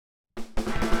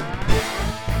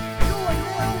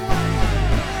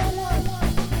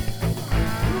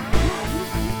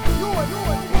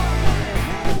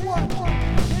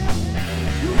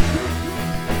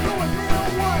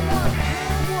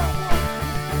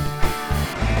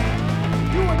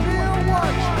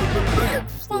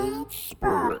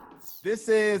This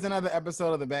is another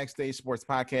episode of the Backstage Sports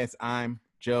Podcast. I'm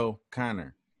Joe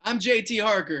Connor. I'm JT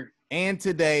Harker. And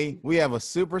today we have a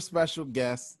super special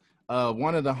guest,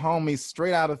 one of the homies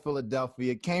straight out of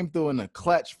Philadelphia. Came through in the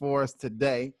clutch for us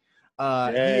today.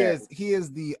 He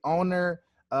is the owner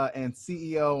and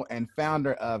CEO and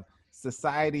founder of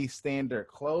Society Standard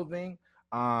Clothing.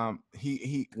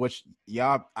 Which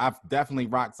y'all, I've definitely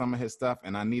rocked some of his stuff,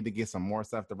 and I need to get some more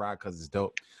stuff to rock because it's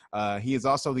dope. He is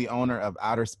also the owner of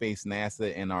Outer Space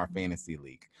NASA in our fantasy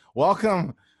league.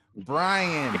 Welcome,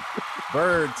 Brian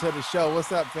Bird, to the show.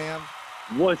 What's up, fam?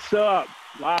 What's up?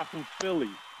 Live from Philly.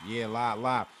 Yeah,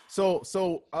 live. So,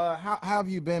 how have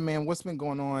you been, man? What's been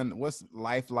going on? What's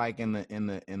life like in the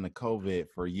COVID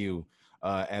for you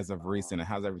as of recent? And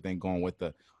how's everything going with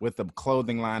the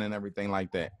clothing line and everything like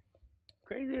that?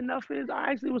 Crazy enough is I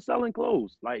actually was selling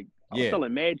clothes. Like I was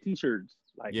selling mad t-shirts,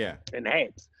 and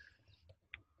hats.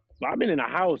 So I've been in the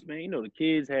house, man. You know, the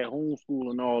kids had homeschool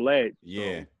and all that.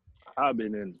 Yeah. So I've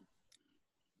been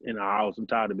in the house. I'm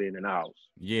tired of being in the house.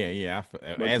 Yeah.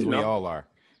 As we all are.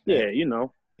 Yeah, you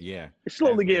know. Yeah. It's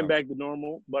slowly getting back to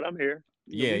normal, but I'm here.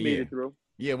 We made it through.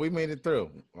 Yeah, we made it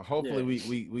through. Hopefully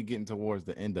we getting towards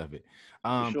the end of it.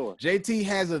 For sure. JT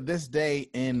has a this day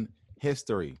in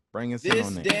history. Bring us in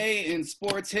on that. This day in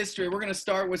sports history. We're gonna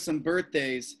start with some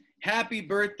birthdays. Happy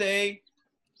birthday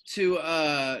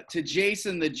to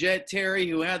Jason the Jet Terry,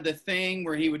 who had the thing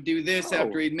where he would do this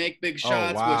after he'd make big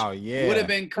shots, which would have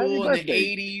been cool in the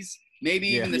 80s, maybe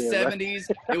even the 70s.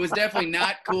 It was definitely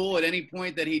not cool at any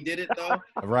point that he did it though.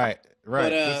 Right. But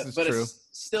true. It's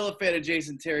still a fan of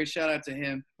Jason Terry. Shout out to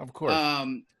him. Of course.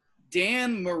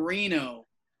 Dan Marino,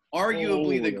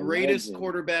 arguably the greatest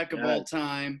quarterback of all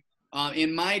time.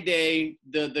 In my day,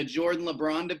 the Jordan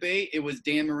LeBron debate, it was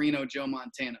Dan Marino, Joe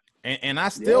Montana. And I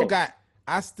still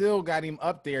got him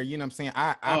up there. You know what I'm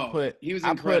saying? He was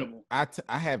incredible.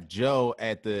 I have Joe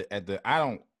at the I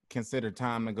don't consider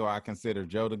Tom to go. I consider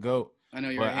Joe to go. I know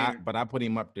you're right. But I put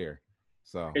him up there.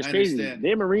 So it's crazy.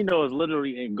 Dan Marino is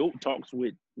literally in GOAT talks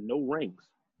with no rings.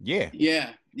 Yeah.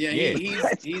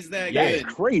 He's that good. That's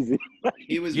crazy.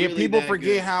 He was. Yeah, really people that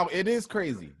forget good. how it is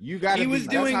crazy. You got to.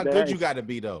 That's how good you got to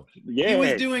be, though. Yeah. He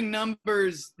was doing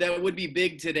numbers that would be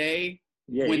big today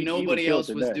when nobody else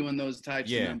was doing those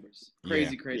types of numbers.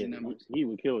 Crazy numbers. He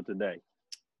would kill it today.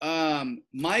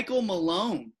 Michael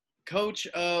Malone, coach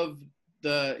of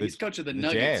he's coach of the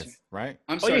Nuggets, Jazz, right?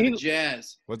 I'm sorry, the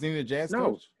Jazz. Wasn't he the Jazz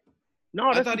coach?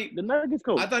 No, the Nuggets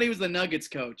coach. I thought he was the Nuggets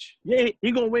coach. Yeah,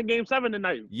 he gonna win Game 7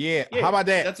 tonight. Yeah. How about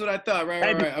that? That's what I thought.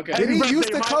 Right. Okay. Did he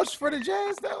used to coach for the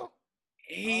Jazz though?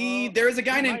 There was a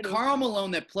guy named Karl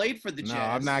Malone that played for the Jazz. No,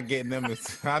 I'm not getting them.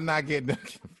 It's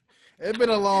been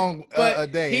a long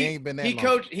day. It ain't been that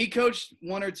long. He coached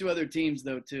one or two other teams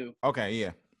though too. Okay,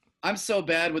 yeah. I'm so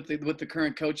bad with the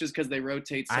current coaches because they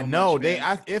rotate so much. I know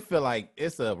it feel like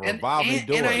it's a revolving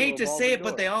door. And I hate to say it,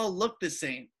 but they all look the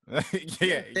same.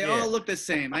 They all look the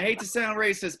same. I hate to sound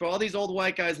racist, but all these old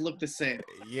white guys look the same.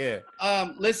 Yeah.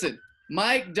 Listen,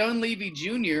 Mike Dunleavy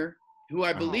Jr., who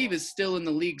I believe is still in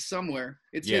the league somewhere.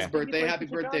 It's his birthday. Happy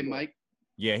birthday, Mike.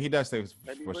 Yeah, he does stay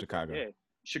for Chicago. Yeah.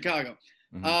 Chicago.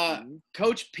 Mm-hmm.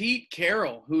 Coach Pete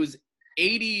Carroll, who's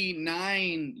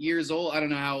 89 years old. I don't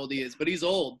know how old he is, but he's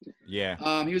old. Yeah.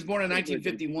 He was born in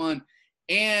 1951.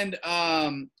 And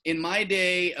in my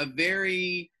day, a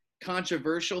very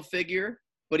controversial figure,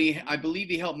 but I believe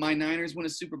he helped my Niners win a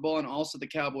Super Bowl and also the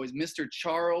Cowboys, Mr.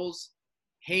 Charles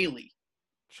Haley.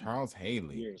 Charles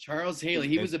Haley. Yeah. Charles Haley.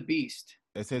 He was a beast.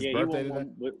 It's his birthday today?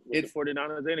 With the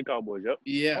 49ers and the Cowboys, yep.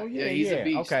 Yeah, he's a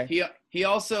beast. Okay. He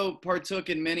also partook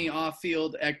in many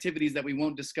off-field activities that we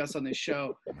won't discuss on this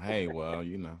show. Hey, well,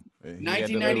 you know.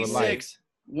 1996,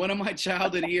 one of my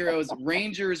childhood heroes,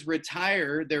 Rangers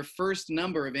retire their first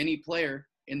number of any player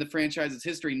in the franchise's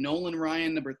history. Nolan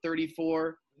Ryan, number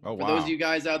 34. Oh, wow. For those of you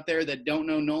guys out there that don't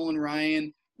know, Nolan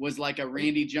Ryan was like a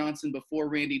Randy Johnson before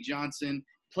Randy Johnson.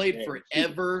 Played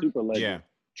forever. Super legend. Yeah.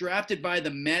 Drafted by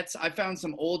the Mets. I found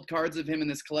some old cards of him in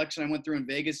this collection I went through in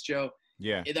Vegas, Joe.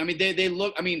 Yeah. I mean, they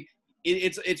look. I mean,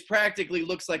 it's practically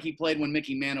looks like he played when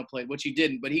Mickey Mantle played, which he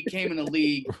didn't. But he came in the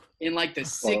league in like the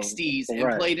 60s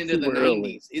and played into the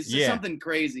 90s. It's just something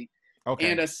crazy. Okay.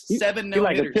 And a 7 no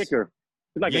hitters. He's like a kicker.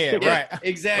 He's like a kicker. Right.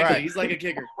 Exactly. Right. He's like a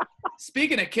kicker.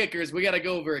 Speaking of kickers, we got to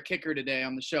go over a kicker today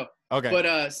on the show. Okay.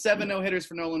 But 7 no hitters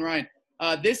for Nolan Ryan.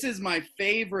 This is my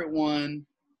favorite one.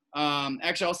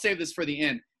 Actually, I'll save this for the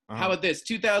end. How about this?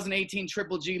 2018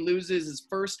 Triple G loses his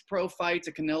first pro fight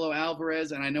to Canelo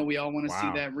Alvarez, and I know we all want to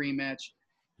see that rematch.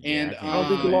 And I don't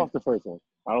think he lost the first one.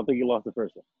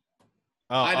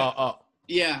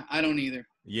 Yeah, I don't either.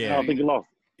 Yeah. I don't think he lost.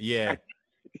 Yeah.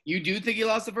 You do think he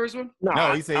lost the first one?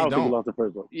 No, he said he don't. Think he lost the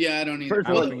first one. Yeah, I don't either. First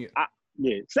one,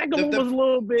 second one was a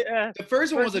little bit. The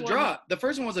first one was a draw. The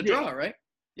first one was a draw, right?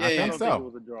 Yeah, I think so. Think it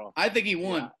was a draw. I think he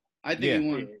won. I think he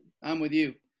won. I'm with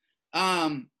you.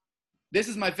 This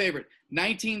is my favorite.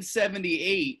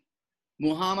 1978,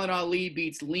 Muhammad Ali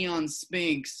beats Leon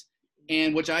Spinks.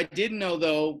 And which I didn't know,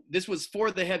 though, this was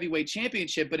for the heavyweight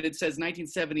championship, but it says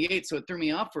 1978, so it threw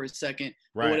me off for a second.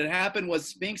 Right. But what had happened was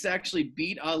Spinks actually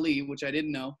beat Ali, which I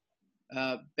didn't know.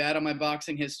 Bad on my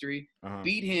boxing history.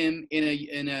 Beat him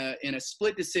in a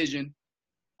split decision.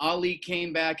 Ali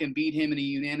came back and beat him in a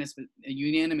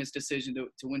unanimous decision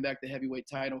to win back the heavyweight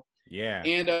title. Yeah.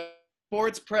 And for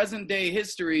its present day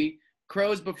history,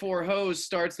 Crows Before Hoes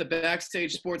starts the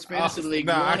Backstage Sports Fantasy League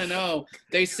 1-0.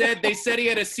 They said he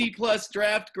had a C+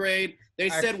 draft grade. They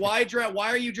said, why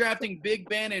are you drafting Big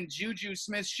Ben and Juju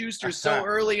Smith-Schuster so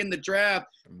early in the draft?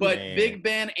 But Big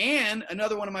Ben and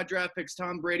another one of my draft picks,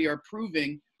 Tom Brady, are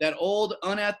proving that old,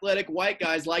 unathletic white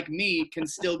guys like me can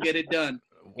still get it done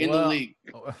in the league.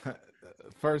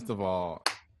 First of all,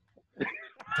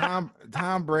 Tom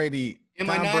Brady and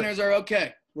my Niners are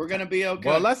okay. We're going to be okay.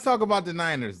 Well, let's talk about the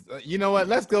Niners. You know what?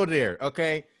 Let's go there,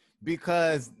 okay?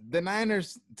 Because the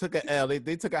Niners took a L.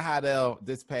 They took a hot L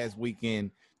this past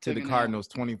weekend to the Cardinals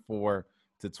 24-20.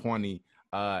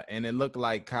 And it looked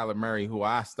like Kyler Murray, who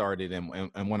I started in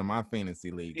one of my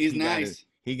fantasy leagues. He's nice.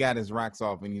 He got his rocks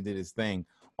off and he did his thing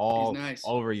all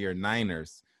over your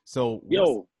Niners. So,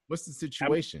 what's the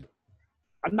situation?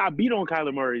 I'm not beat on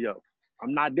Kyler Murray, yo.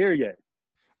 I'm not there yet.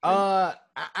 I'm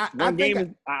not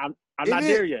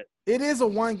there yet. It is a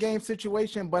one-game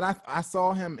situation, but I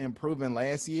saw him improving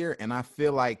last year, and I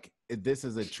feel like this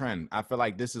is a trend. I feel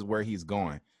like this is where he's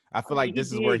going. I feel like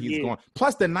this is where he's going.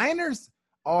 Plus, the Niners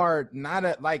are not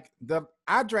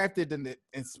I drafted,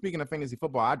 and speaking of fantasy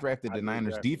football, I drafted the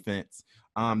Niners defense.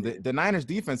 The Niners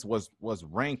defense was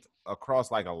ranked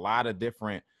across like a lot of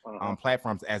different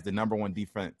platforms as the number one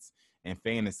defense in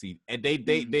fantasy, and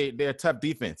they're a tough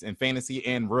defense in fantasy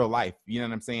and real life. You know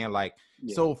what I'm saying? Like,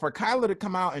 so for Kyler to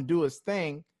come out and do his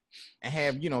thing and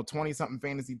have 20-something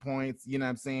fantasy points, you know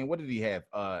what I'm saying? What did he have?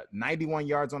 91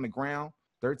 yards on the ground,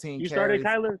 13 You carries. Started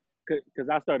Kyler? Because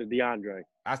I started DeAndre.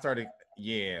 I started,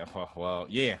 well,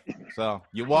 yeah. So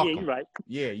you're welcome. You're right.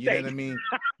 Yeah, you know what I mean?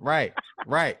 Right.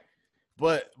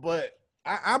 But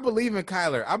I believe in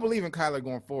Kyler. I believe in Kyler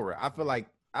going forward. I feel like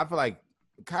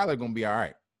Kyler gonna be all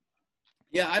right.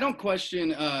 Yeah, I don't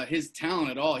question his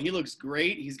talent at all. He looks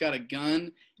great. He's got a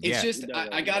gun. It's just,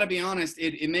 I got to be honest,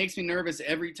 it makes me nervous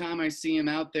every time I see him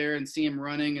out there and see him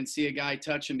running and see a guy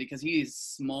touch him because he's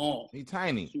small. He's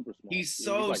tiny. Super small. He's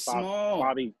so like small.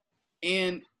 Bobby.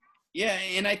 And,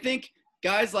 and I think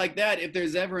guys like that, if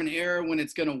there's ever an era when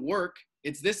it's going to work,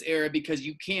 it's this era because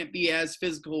you can't be as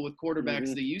physical with quarterbacks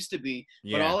as they used to be.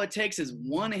 Yeah. But all it takes is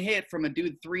one hit from a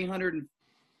dude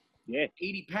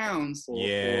 380 pounds.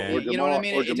 You know what I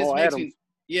mean? It just makes me,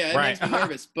 makes me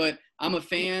nervous. But I'm a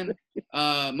fan.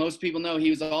 Most people know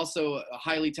he was also a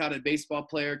highly touted baseball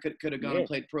player. Could have gone and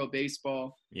played pro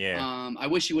baseball. Yeah. I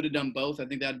wish he would have done both. I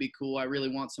think that'd be cool. I really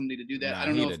want somebody to do that. I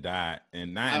don't know. He'd have died,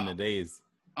 and not in the days.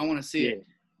 I want to see it.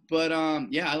 But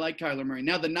I like Kyler Murray.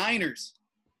 Now the Niners.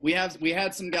 We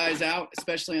had some guys out,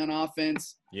 especially on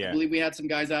offense. Yeah. I believe we had some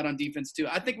guys out on defense too.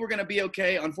 I think we're gonna be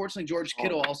okay. Unfortunately, George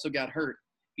Kittle also got hurt.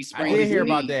 He sprained his knee. I did hear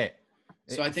about that.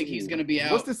 So I think he's going to be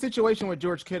out. What's the situation with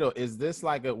George Kittle? Is this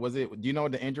like do you know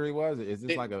what the injury was? Is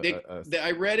this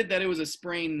I read it that it was a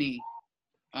sprained knee.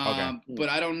 But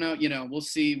I don't know, we'll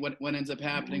see what ends up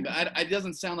happening. But it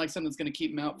doesn't sound like something that's going to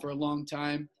keep him out for a long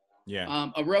time.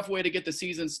 Yeah. A rough way to get the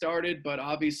season started, but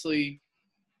obviously,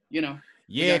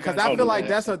 Yeah, because I feel like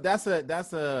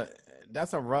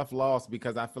that's a rough loss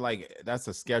because I feel like that's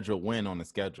a scheduled win on the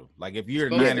schedule. Like if you're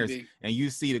the Niners and you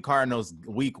see the Cardinals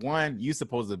week 1, you're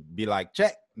supposed to be like,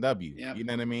 check W. Yep. You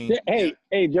know what I mean?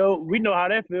 Hey, Joe, we know how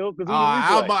that feels.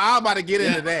 I'm about to get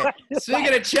into that.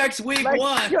 Speaking of checks week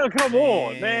 1. Yo, come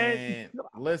on, man.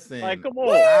 Listen. Like, come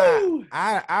on.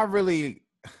 I really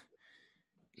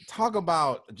talk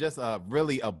about just a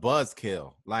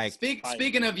buzzkill. Like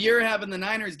speaking of you're having the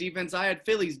Niners defense, I had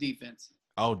Philly's defense.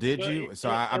 Oh, did you? So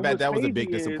I bet that was a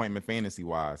big disappointment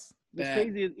fantasy-wise. What's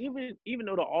crazy is even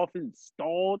though the offense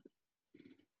stalled,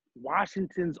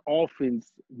 Washington's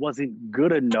offense wasn't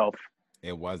good enough.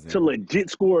 It wasn't. To legit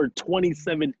score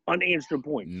 27 unanswered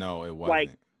points. No, it wasn't. Like,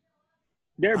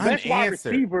 their best wide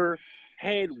receiver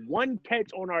had one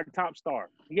catch on our top star.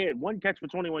 He had one catch for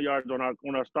 21 yards on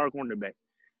our star cornerback.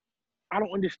 I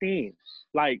don't understand.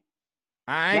 Like,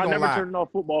 I ain't gonna never lie. turned off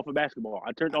football for basketball.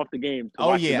 I turned off the game.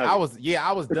 I was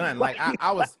done. Like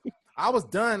I was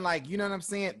done. Like, you know what I'm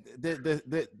saying?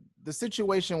 the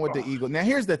situation with the Eagles. Now,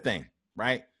 here's the thing,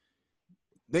 right?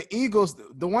 The Eagles,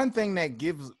 the one thing that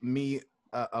gives me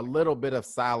a little bit of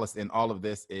solace in all of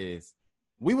this is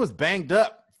we was banged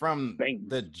up from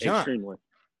the jump. Extremely.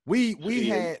 We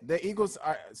had the Eagles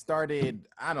started,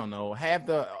 I don't know, half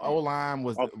the O-line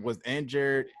was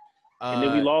injured. And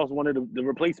then we lost one of the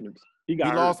replacements. He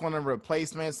lost one of the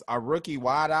replacements. Our rookie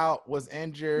wideout was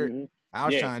injured. Mm-hmm.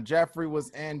 Alshon Jeffrey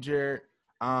was injured.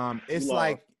 It's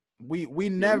like we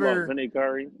never.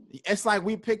 It's like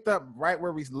we picked up right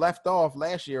where we left off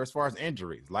last year as far as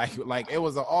injuries. Like it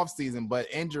was an off season, but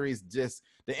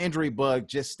the injury bug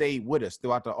just stayed with us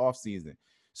throughout the off season.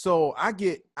 So I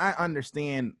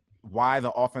understand why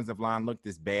the offensive line looked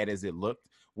as bad as it looked,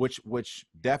 which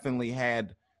definitely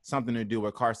had something to do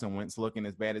with Carson Wentz looking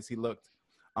as bad as he looked.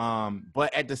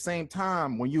 But at the same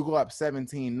time, when you go up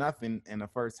 17-0 in the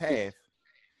first half,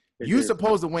 you're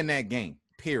supposed to win that game,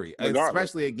 period. Regardless.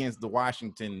 Especially against the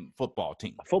Washington football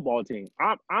team.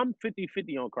 I'm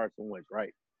 50-50 on Carson Wentz,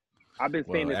 right? I've been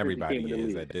saying this everybody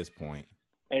is at this point.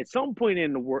 At some point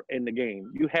in the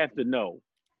game, you have to know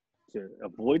to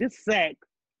avoid a sack,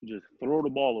 just throw the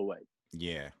ball away.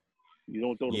 Yeah. You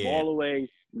don't throw the ball away,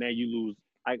 now you lose.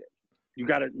 We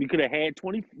could have had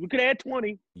 20. We could have had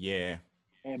 20. Yeah.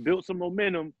 And built some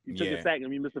momentum. You took a sack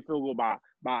and you missed the field goal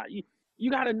by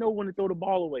you got to know when to throw the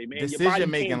ball away, man. Decision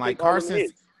making, like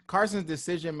Carson's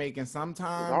decision making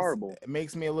sometimes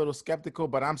makes me a little skeptical,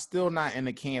 but I'm still not in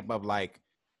the camp of like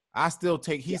I still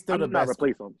take he's still the best.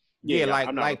 Replace him.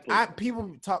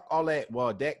 People talk all that.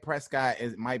 Well, Dak Prescott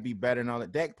might be better and all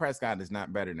that. Dak Prescott is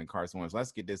not better than Carson Wentz.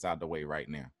 Let's get this out the way right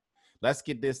now.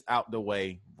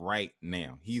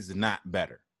 He's not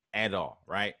better at all,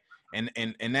 right?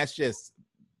 And that's just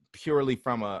purely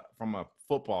from a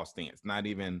football stance, not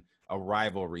even a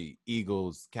rivalry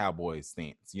Eagles Cowboys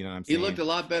stance. You know what I'm saying? He looked a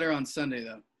lot better on Sunday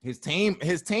though. His team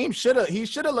should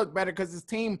have looked better because his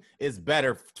team is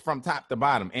better from top to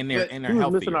bottom, and they're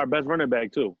healthy. Missing our best running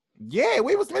back too. Yeah,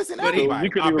 we was missing everybody.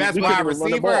 Our best wide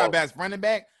receiver, our best running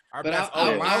back, our best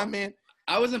lineman.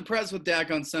 I was impressed with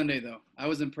Dak on Sunday, though. I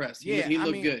was impressed. He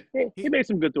looked good. He made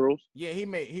some good throws. Yeah, he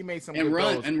made some good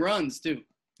throws. And runs, too.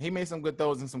 He made some good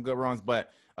throws and some good runs,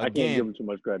 but again, I can't give him too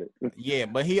much credit. Yeah,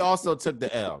 but he also took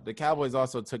the L. The Cowboys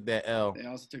also took that L. They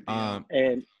also took the L.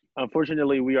 And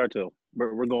unfortunately, we are too.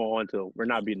 We're going on to. We're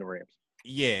not beating the Rams.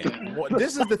 Yeah. Well,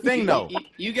 this is the thing, though.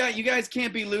 You guys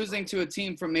can't be losing to a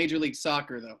team from Major League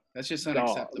Soccer, though. That's just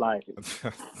unacceptable.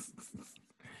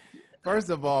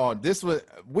 First of all,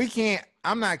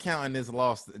 I'm not counting this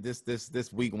loss,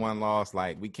 this week one loss.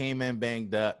 Like we came in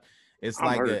banged up. It's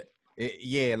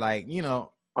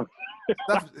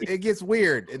stuff, it gets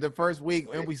weird in the first week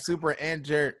and we super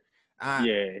injured.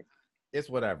 It's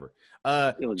whatever.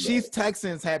 Chiefs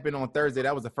Texans happened on Thursday.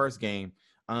 That was the first game.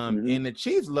 And the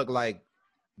Chiefs look like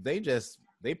they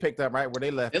picked up right where they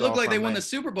left. It looked like they won the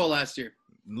Super Bowl last year.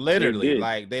 Literally,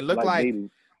 they look like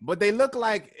but they look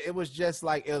like it was just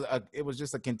like it was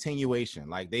just a continuation.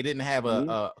 Like they didn't have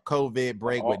a COVID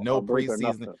break with no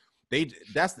preseason.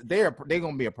 They're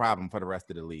gonna be a problem for the rest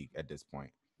of the league at this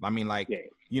point. I mean,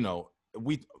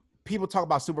 people talk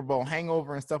about Super Bowl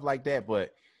hangover and stuff like that,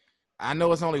 but I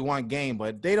know it's only one game,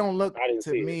 but they don't look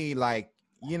to me like,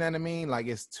 you know what I mean? Like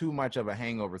it's too much of a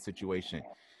hangover situation.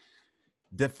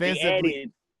 Defensively, they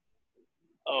added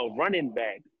a running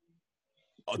back.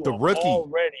 The rookie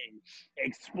already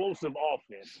explosive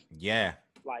offense. Yeah.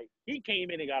 Like he came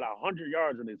in and got 100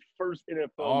 yards in his first NFL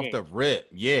off game. The rip.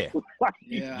 Yeah.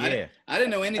 I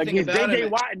didn't know anything about J.J.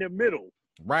 Watt in the middle.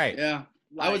 Right. Yeah.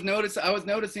 I was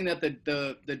noticing that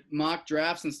the mock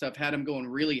drafts and stuff had him going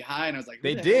really high, and I was like,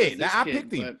 they did. I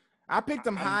picked him. I picked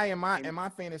him high in my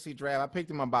fantasy draft. I picked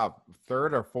him about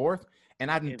third or fourth, and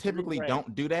I typically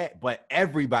don't do that. But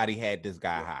everybody had this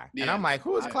guy high, and I'm like,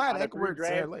 who is Clyde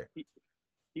Edwards-Helaire?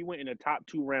 He went in the top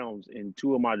 2 rounds in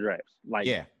 2 of my drafts.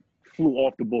 Flew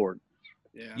off the board.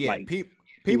 Yeah.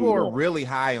 People were really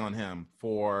high on him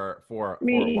for I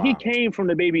mean, a while. He came from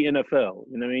the baby NFL.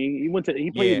 You know what I mean?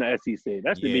 He played in the SEC.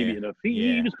 That's the baby NFL.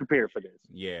 He was prepared for this.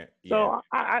 Yeah. So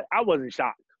I wasn't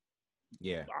shocked.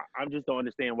 Yeah. I just don't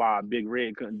understand why Big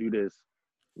Red couldn't do this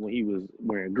when he was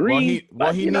wearing green.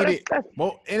 And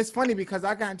it's funny because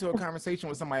I got into a conversation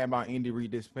with somebody about Andy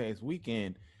Reid this past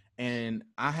weekend. And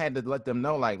I had to let them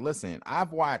know, like, listen,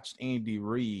 I've watched Andy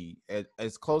Reid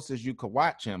as close as you could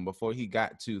watch him before he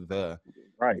got to the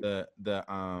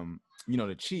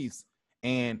Chiefs,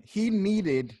 and he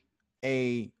needed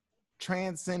a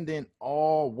transcendent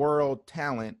all-world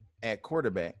talent at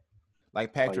quarterback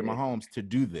like Patrick Mahomes to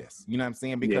do this. You know what I'm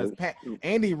saying? Because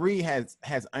Andy Reid has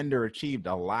underachieved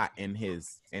a lot in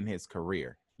his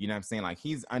career. You know what I'm saying? Like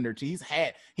he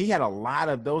had a lot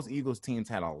of those Eagles teams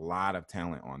had a lot of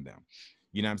talent on them.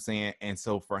 You know what I'm saying? And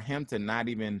so for him to not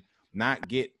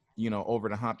get, over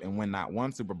the hump and win not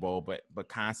one Super Bowl, but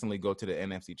constantly go to the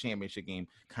NFC Championship game,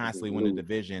 constantly win the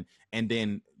division, and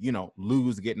then,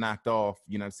 lose, get knocked off,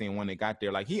 you know what I'm saying, when they got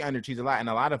there. Like he underachieved a lot, and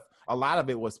a lot of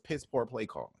it was piss poor play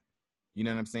calling. You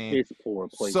know what I'm saying? Piss poor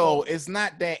play calling. It's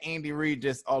not that Andy Reid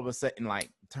just all of a sudden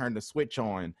like turned the switch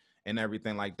on and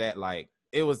everything like that. Like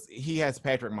he has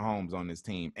Patrick Mahomes on his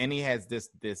team, and he has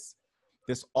this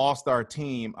all-star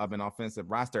team of an offensive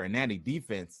roster, and Natty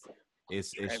defense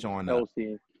is showing up.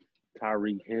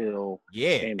 Tyreek Hill.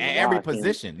 Yeah, at every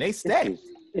position. They stay.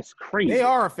 It's crazy. They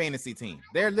are a fantasy team.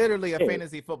 They're literally a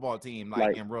fantasy football team,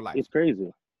 like in real life. It's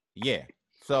crazy. Yeah.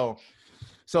 So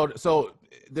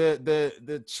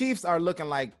the Chiefs are looking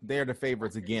like they're the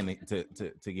favorites again to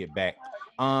get back.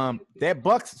 The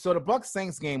Bucs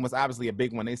Saints game was obviously a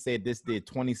big one. They said this did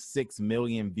 26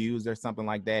 million views or something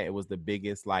like that. It was the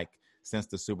biggest since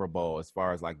the Super Bowl as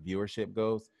far as viewership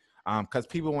goes. Because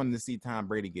people wanted to see Tom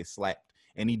Brady get slapped.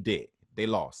 And he did. They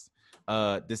lost.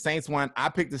 The Saints won. I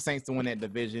picked the Saints to win that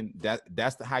division.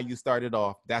 That's how you started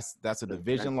off. That's a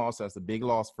division loss. That's a big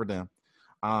loss for them.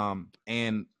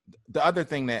 And the other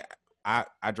thing that I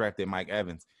drafted Mike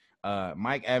Evans.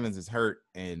 Mike Evans is hurt,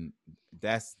 and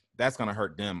that's gonna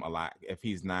hurt them a lot if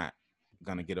he's not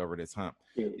gonna get over this hump.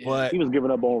 Yeah, but he was giving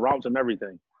up on routes and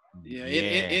everything. Yeah,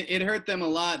 it hurt them a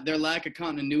lot. Their lack of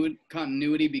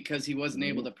continuity because he wasn't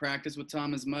able to practice with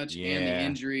Tom as much, and the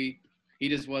injury. He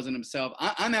just wasn't himself.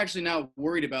 I'm actually now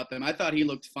worried about them. I thought he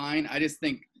looked fine. I just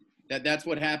think that's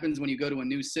what happens when you go to a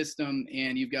new system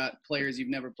and you've got players you've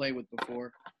never played with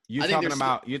before. You're talking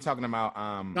about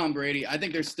Tom Brady. I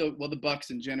think they're still the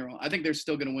Bucs in general. I think they're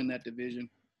still going to win that division.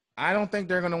 I don't think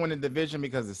they're going to win the division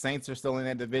because the Saints are still in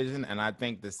that division, and I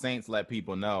think the Saints let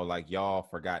people know y'all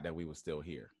forgot that we were still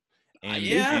here. And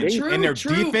true. And their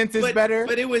defense is better.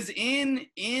 But it was in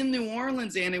New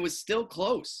Orleans, and it was still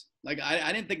close.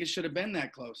 I didn't think it should have been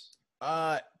that close.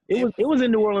 It was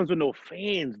in New Orleans with no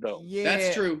fans, though. Yeah,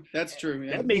 that's true. Yeah.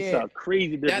 That makes a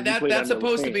crazy difference. That's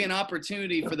supposed to be an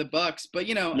opportunity for the Bucs, but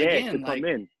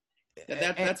again,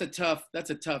 that's a tough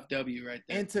W right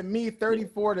there. And to me,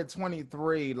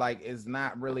 34-23, is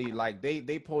not really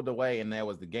they pulled away and that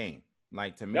was the game.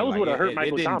 To me, that was what hurt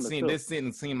Michael Thomas. This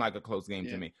didn't seem like a close game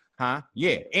to me, huh?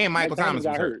 Yeah, and Michael Thomas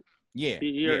was hurt. Yeah,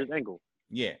 he hurt his ankle.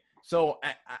 Yeah. So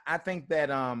I think that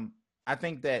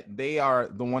they are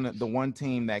the one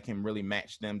team that can really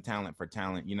match them talent for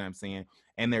talent. You know what I'm saying?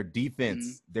 And their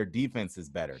defense is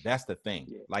better. That's the thing.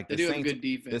 Yeah. They do have good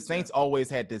defense. The Saints always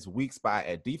had this weak spot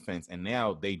at defense, and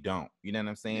now they don't. You know what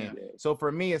I'm saying? Yeah. So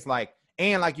for me, it's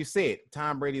and like you said,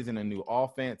 Tom Brady's in a new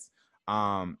offense.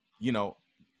 It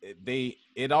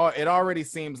already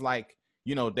seems like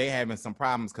they having some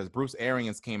problems because Bruce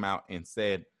Arians came out and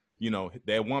said.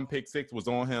 That one pick six was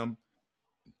on him.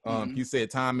 He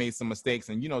said Tom made some mistakes,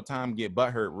 and Tom get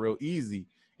butthurt real easy.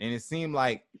 And it seems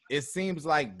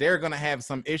like they're gonna have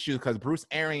some issues because Bruce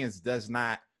Arians does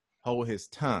not hold his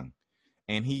tongue,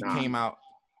 and he came out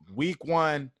week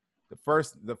one, the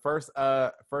first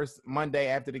Monday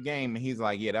after the game, and he's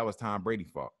like, "Yeah, that was Tom Brady's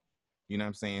fault." You know what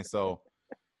I'm saying? So.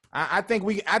 I think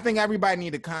everybody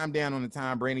need to calm down on the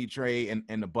Tom Brady trade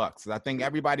and the Bucs. I think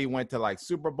everybody went to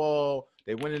Super Bowl.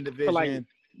 They win the division.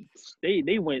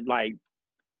 They went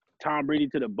Tom Brady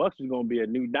to the Bucs was gonna be a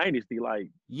new dynasty. We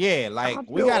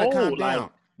gotta calm down.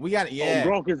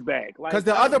 Gronk is back. Because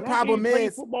the other problem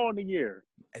is football in the year.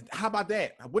 How about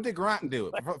that? What did Gronk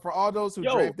do? For all those who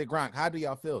drafted Gronk, how do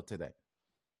y'all feel today?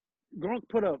 Gronk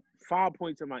put up 5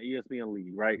 points in my ESPN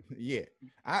league, right? Yeah,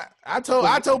 I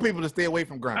told people to stay away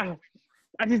from Gronk.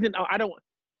 I just didn't. I don't.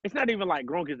 It's not even like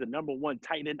Gronk is the number one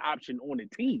tight end option on the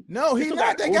team. No, he's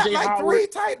not. They got three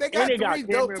tight. They got three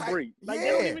dope tight. They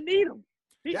don't even need him.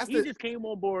 He just came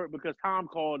on board because Tom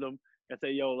called him and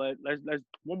said, "Yo, let's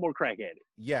one more crack at it."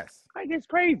 Yes. It's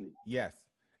crazy. Yes.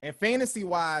 And fantasy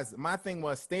wise, my thing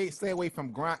was stay away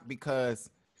from Gronk because.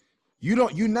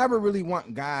 You never really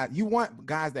want guys. You want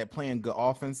guys that play in good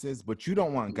offenses, but you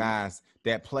don't want guys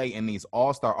that play in these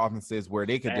all-star offenses where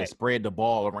they could just spread the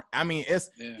ball around. I mean, it's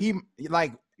it's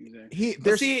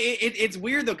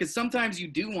weird though because sometimes you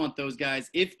do want those guys.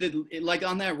 If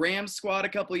on that Rams squad a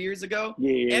couple of years ago,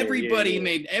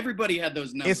 everybody had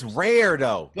those numbers. It's rare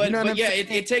though. But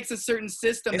it takes a certain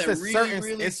system that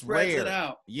really spreads it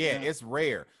out. Yeah, it's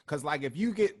rare because if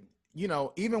you get.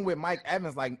 Even with Mike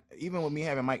Evans, even with me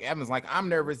having Mike Evans, I'm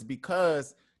nervous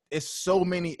because it's so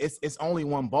many. It's only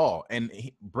one ball, and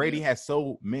Brady has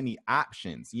so many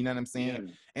options. You know what I'm saying?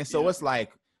 Yeah. And so it's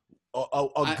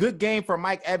a good game for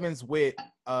Mike Evans with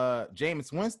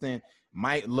Jameis Winston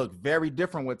might look very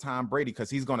different with Tom Brady because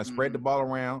he's going to spread the ball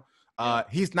around.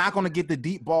 He's not going to get the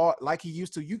deep ball like he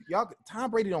used to.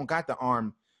 Tom Brady don't got the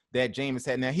arm that Jameis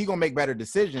had. Now, he's going to make better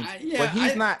decisions, but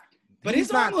he's not. But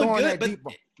his arm looked good.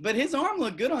 But his arm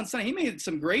looked good on Sunday. He made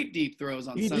some great deep throws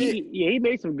on Sunday. He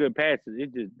made some good passes.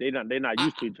 It just they're not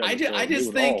used to each other. I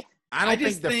just think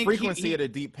the frequency of the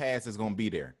deep pass is going to be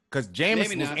there because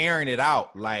Jameis was airing it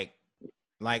out like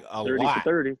a 30 lot.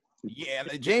 30. Yeah,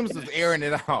 Jameis was airing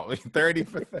it out 30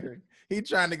 for 30. He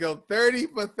trying to go 30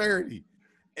 for 30,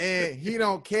 and he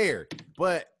don't care.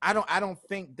 But I don't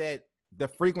think that the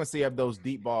frequency of those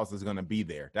deep balls is going to be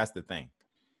there. That's the thing.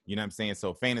 You know what I'm saying?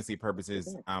 So fantasy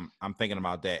purposes, I'm thinking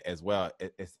about that as well.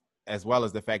 As well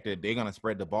as the fact that they're gonna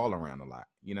spread the ball around a lot.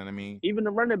 You know what I mean? Even the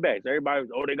running backs, everybody,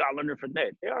 they got Leonard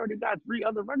Fournette. They already got 3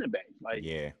 other running backs. Like,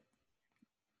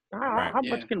 how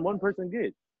much can one person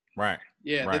get? Right.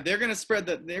 Yeah, right. They're gonna spread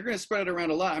it around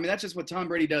a lot. I mean, that's just what Tom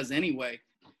Brady does anyway.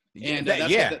 And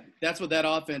that's what that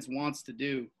offense wants to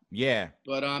do. Yeah.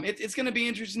 But it's gonna be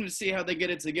interesting to see how they get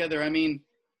it together. I mean,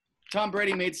 Tom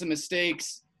Brady made some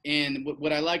mistakes. And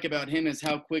what I like about him is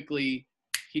how quickly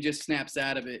he just snaps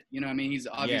out of it. You know what I mean? He's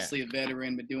obviously a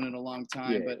veteran, been doing it a long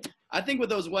time. Yeah. But I think with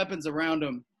those weapons around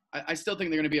him, I still think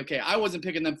they're going to be okay. I wasn't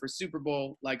picking them for Super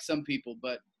Bowl like some people,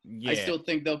 but I still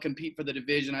think they'll compete for the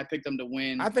division. I picked them to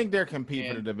win. I think they're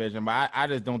competing for the division, but I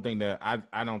just don't think that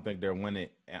I don't think they're winning.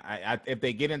 If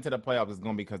they get into the playoffs, it's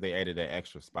going to be because they added that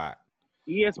extra spot.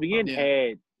 ESPN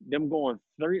had them going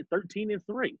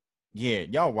 13-3. Yeah,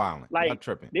 y'all wilding. Like, y'all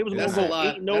tripping. They was going to go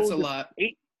 8-0. That's a lot.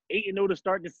 8-0 to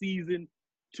start the season,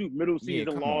 2 middle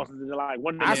season losses, and like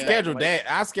one. I scheduled that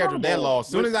loss.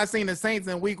 As soon as I seen the Saints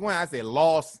in week 1, I said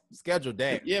loss. Scheduled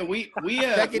that. Yeah, we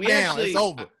check it down. It's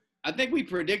over. I think we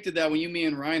predicted that when me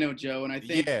and Rhino, Joe, and I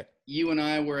think you and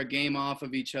I were a game off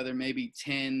of each other, maybe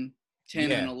 10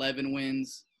 and 11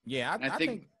 wins. Yeah, I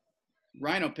think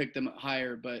Rhino picked them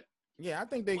higher, but. Yeah, I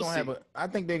think they're I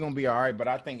think they're gonna be all right, but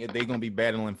I think they're gonna be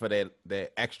battling for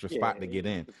that extra spot to get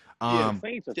in. The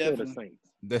Saints are still the Saints.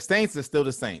 The Saints are still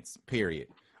the Saints, period.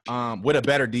 With a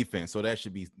better defense, so that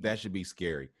should be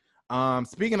scary.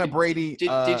 Speaking of Brady,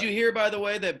 did you hear, by the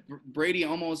way, that Brady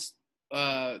almost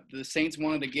the Saints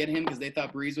wanted to get him because they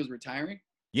thought Breeze was retiring?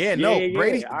 Yeah,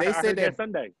 Brady. They said that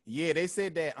Sunday. Yeah, they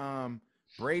said that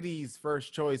Brady's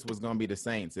first choice was gonna be the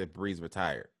Saints if Breeze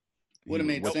retired. Would have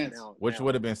made sense. Which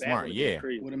would have been smart.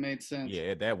 Would have made sense.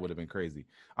 Yeah, that would have been crazy.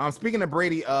 Speaking of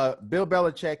Brady, Bill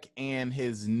Belichick and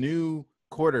his new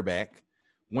quarterback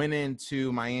went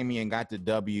into Miami and got the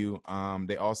W.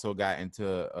 They also got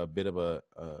into a bit of a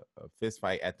fist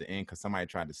fight at the end because somebody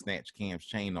tried to snatch Cam's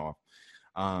chain off.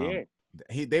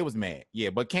 They was mad.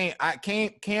 Yeah, but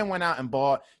Cam went out and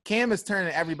bought. Cam is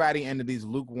turning everybody into these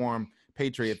lukewarm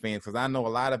Patriot fans because I know a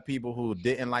lot of people who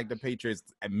didn't like the Patriots,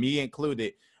 me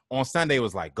included, on Sunday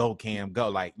was like, go Cam, go.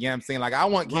 Like, you know what I'm saying? Like, I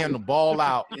want Cam to ball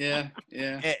out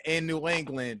in New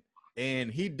England. And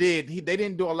he did. They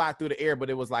didn't do a lot through the air, but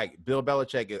it was like Bill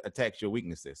Belichick attacks your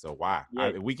weaknesses. So why?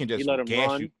 We can just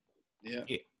gas you.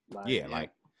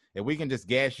 Like if we can just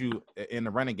gas you in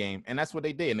the running game. And that's what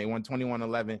they did. And they won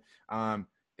 21-11.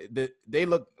 They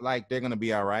look like they're going to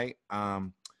be all right. They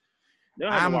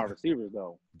don't have wide receivers,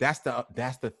 though. That's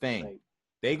the thing. Like,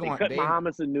 They cut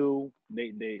Muhammad Sanu.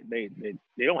 They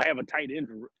don't have a tight end.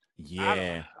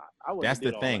 Yeah, that's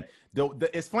the thing.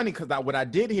 It's funny because what I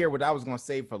did hear, what I was going to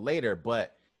save for later,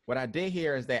 but what I did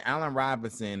hear is that Allen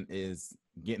Robinson is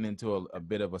getting into a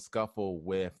bit of a scuffle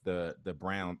with the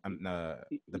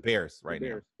Bears now.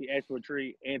 He asked for a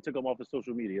trade and took him off of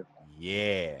social media.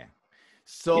 Yeah.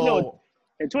 So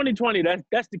in 2020,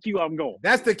 that's the cue I'm going.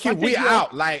 That's the cue. We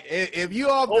out. Like if you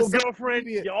all girlfriend,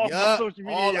 you're off of social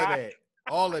media.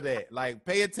 All of that. Like,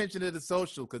 pay attention to the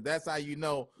social because that's how you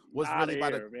know what's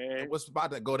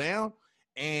about to go down.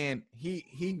 And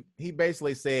he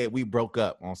basically said we broke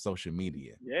up on social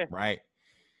media. Yeah. Right.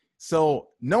 So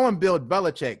knowing Bill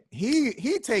Belichick,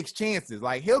 he takes chances.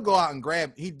 Like, he'll go out and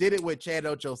grab. He did it with Chad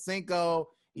Ochocinco.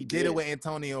 He did it with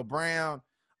Antonio Brown.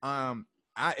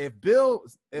 If Bill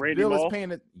is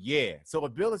paying it, so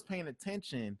if Bill is paying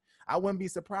attention, I wouldn't be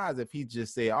surprised if he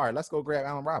just said, all right, let's go grab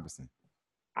Allen Robinson.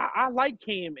 I like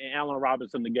Cam and Allen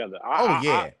Robinson together.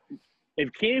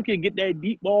 If Cam can get that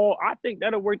deep ball, I think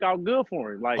that'll work out good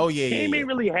for him. Like, Cam ain't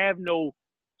really have no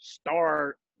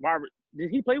star. Did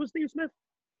he play with Steve Smith?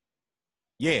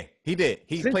 Yeah, he did.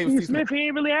 He played with Steve Smith. He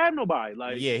ain't really have nobody.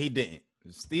 Like, yeah, he didn't.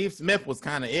 Steve Smith was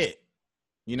kind of it.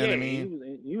 You know what I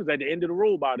mean? He was at the end of the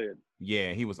road by then.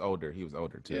 Yeah, he was older. He was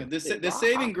older too. Yeah, the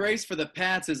saving grace for the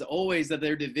Pats is always that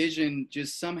their division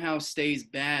just somehow stays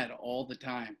bad all the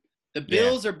time. The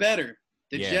Bills are better.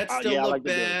 The Jets still look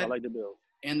bad. I like the Bills.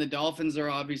 And the Dolphins are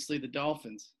obviously the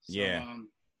Dolphins. So,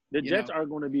 the Jets are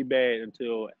going to be bad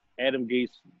until Adam Gase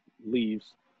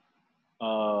leaves.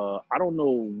 I don't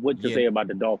know what to say about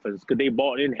the Dolphins because they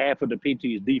bought in half of the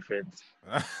Patriots defense.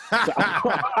 So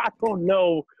I don't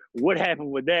know what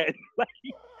happened with that.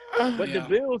 But the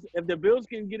Bills, if the Bills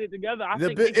can get it together, I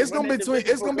think it's gonna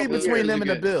be between them and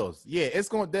the Bills. Yeah, it's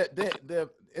going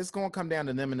to come down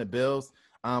to them and the Bills.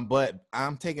 But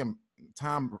I'm taking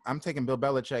Bill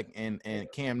Belichick and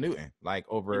Cam Newton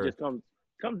over. It just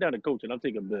comes down to coaching. I'm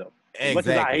taking Bill. As much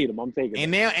as I hate him, I'm taking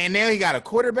him. And now he got a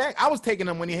quarterback. I was taking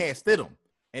him when he had Stidham,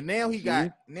 and now he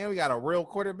got a real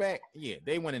quarterback. Yeah,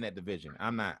 they win in that division.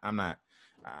 I'm not.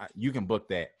 You can book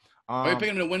that. Are you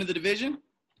picking him to win the division?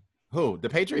 Who? The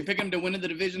Patriots? You picking them to win the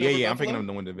division? Yeah, I'm picking them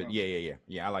to win the division.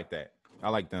 Yeah. I like that. I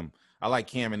like them. I like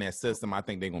Cam in that system. I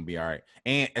think they're gonna be all right,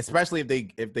 and especially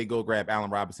if they go grab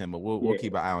Allen Robinson. But we'll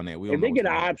keep an eye on that. If they get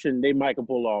an option, they might can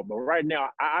pull off. But right now,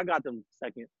 I got them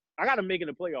second. I got them making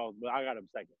the playoffs, but I got them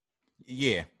second.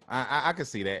 Yeah, I can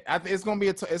see that. It's gonna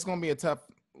be a tough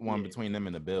one between them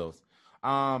and the Bills.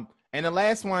 And the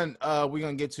last one we're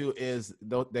gonna get to is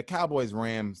the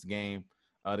Cowboys-Rams game.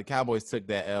 The Cowboys took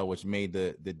that L, which made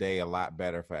the day a lot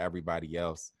better for everybody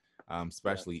else,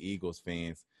 especially Eagles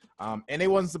fans. And they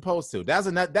wasn't supposed to.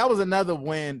 That was another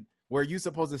win where you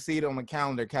supposed to see it on the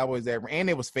calendar. Cowboys and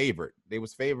it was favored. They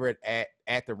was favored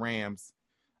at the Rams.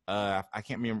 I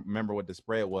can't remember what the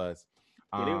spread was.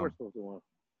 They were supposed to win.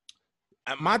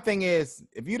 My thing is,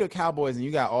 if you're the Cowboys and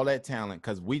you got all that talent,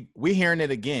 because we hearing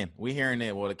it again. We hearing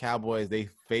it. Well, the Cowboys, they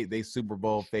Super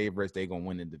Bowl favorites. They gonna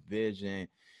win the division.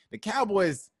 The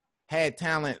Cowboys had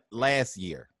talent last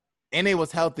year, and they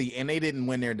was healthy, and they didn't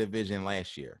win their division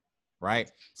last year, right?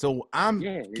 So I'm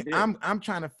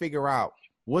trying to figure out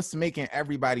what's making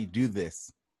everybody do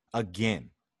this again.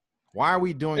 Why are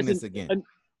we doing this again?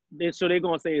 So they're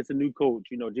gonna say it's a new coach.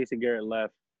 Jason Garrett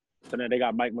left, so then they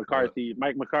got Mike McCarthy.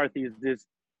 Mike McCarthy is this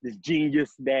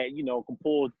genius that can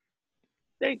pull.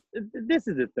 This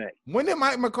is the thing. When did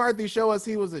Mike McCarthy show us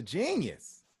he was a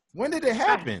genius? When did it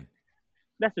happen?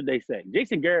 That's what they say.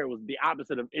 Jason Garrett was the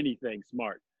opposite of anything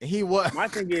smart. He was. My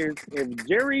thing is, if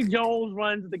Jerry Jones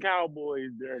runs the Cowboys,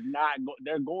 they're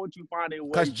going to find a way.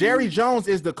 Because Jerry Jones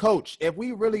is the coach. If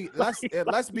we really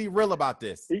let's be real about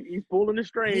this. He's pulling the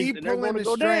strings. He's pulling the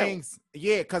strings.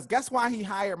 Yeah, because guess why he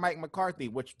hired Mike McCarthy,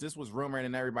 which this was rumored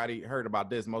and everybody heard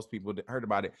about this. Most people heard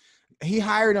about it. He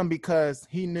hired him because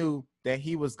he knew that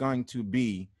he was going to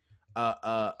be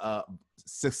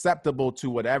susceptible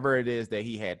to whatever it is that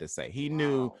he had to say. He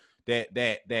knew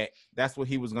that's what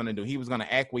he was going to do. He was going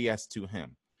to acquiesce to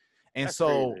him. And that's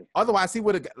so crazy. Otherwise he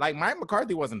would have, Mike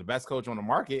McCarthy wasn't the best coach on the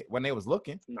market when they was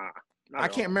looking. Nah. I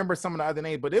can't remember some of the other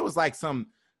names, but it was like some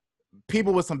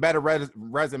people with some better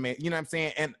resume. You know what I'm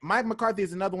saying? And Mike McCarthy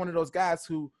is another one of those guys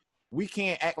who we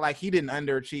can't act like he didn't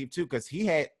underachieve too, because he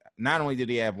had, not only did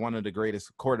he have one of the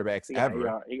greatest quarterbacks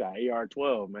ever. He got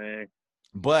AR-12, man.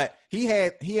 But he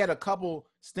had a couple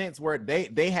stints where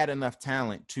they had enough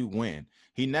talent to win.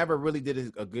 He never really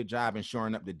did a good job in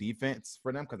shoring up the defense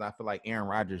for them, because I feel like Aaron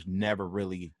Rodgers never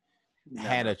really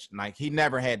had he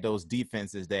never had those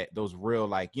defenses those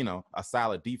real a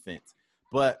solid defense.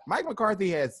 But Mike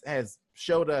McCarthy has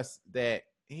showed us that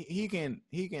he can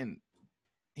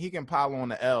pile on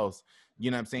the L's.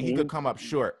 You know what I'm saying? He could come up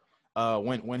short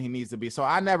when he needs to be. So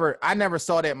I never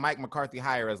saw that Mike McCarthy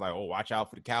hire as like, oh, watch out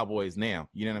for the Cowboys now.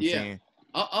 You know what I'm saying?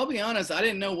 I'll be honest, I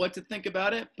didn't know what to think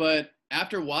about it, but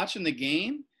after watching the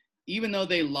game, even though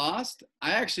they lost,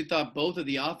 I actually thought both of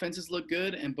the offenses looked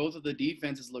good and both of the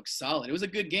defenses looked solid. It was a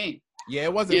good game. Yeah,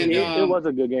 it was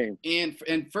a good game.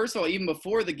 And first of all, even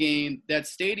before the game, that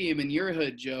stadium in your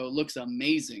hood, Joe, looks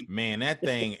amazing. Man, that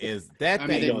thing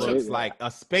looks like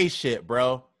a spaceship,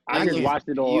 bro. I just watched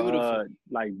it on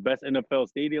best NFL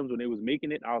stadiums when they was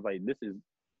making it. I was like, this is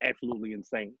absolutely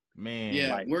insane. Man.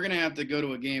 Yeah, we're gonna have to go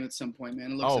to a game at some point,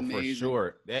 man. It looks amazing. For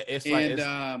sure.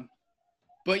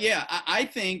 But yeah, I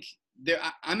think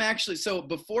I'm actually, so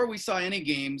before we saw any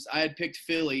games, I had picked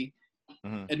Philly,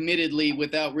 admittedly,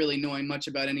 without really knowing much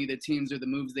about any of the teams or the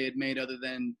moves they had made other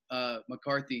than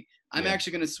McCarthy. I'm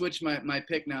actually going to switch my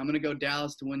pick now. I'm going to go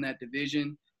Dallas to win that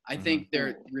division. I think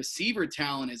their receiver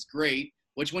talent is great,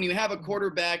 which when you have a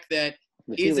quarterback that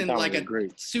isn't like a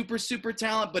super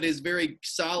talent, but is very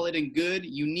solid and good,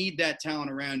 you need that talent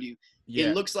around you. Yeah.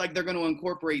 It looks like they're going to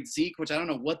incorporate Zeke, which I don't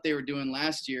know what they were doing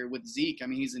last year with Zeke. I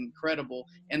mean, he's incredible.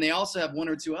 And they also have one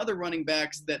or two other running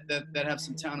backs that have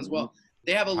some talent as well.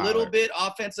 They have a little bit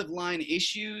offensive line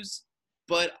issues,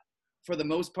 but for the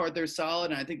most part, they're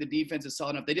solid, and I think the defense is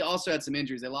solid enough. They also had some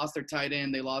injuries. They lost their tight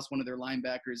end. They lost one of their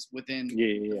linebackers within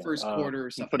the first quarter or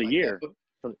something for the like year. That.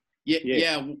 But,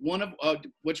 yeah. One of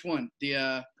which one? The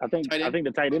I think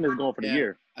the tight end is going for the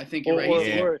year. I think you're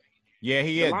right. Yeah,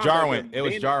 he is. Jarwin. It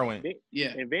was Jarwin.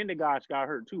 And Vandergash got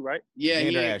hurt too, right? Yeah,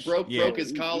 he broke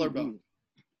his collarbone.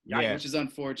 Yeah, which is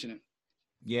unfortunate.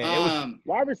 Yeah, it was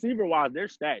wide receiver wise, they're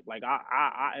stacked. Like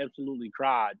I absolutely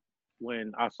cried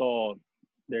when I saw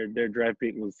their draft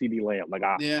pick was CeeDee Lamb. Like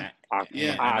I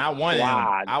wanted him.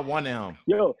 I wanted him.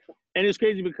 Yo, and it's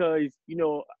crazy because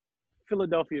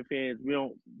Philadelphia fans, we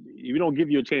don't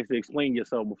give you a chance to explain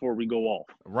yourself before we go off.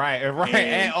 Right,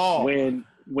 at all. When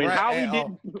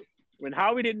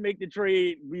Howie didn't make the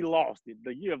trade, we lost it.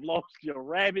 You have lost your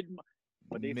rabbit.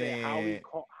 But they said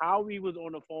Howie was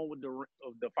on the phone with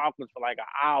the Falcons for like an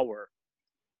hour,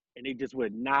 and they just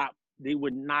would not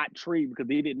trade because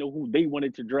they didn't know who they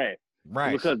wanted to draft.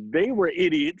 Right. Because they were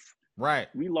idiots. Right.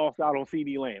 We lost out on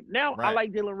CeeDee Lamb. Now I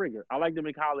like Jalen Reagor. I liked him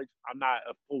in college. I'm not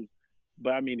opposed,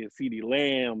 but I mean in CeeDee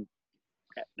Lamb,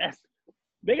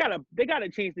 they got a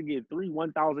chance to get 3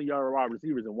 1,000-yard wide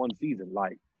receivers in one season.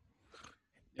 Like,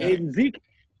 and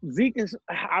Zeke is,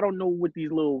 I don't know what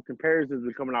these little comparisons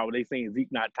are coming out with. They saying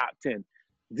Zeke not top 10.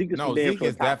 Zeke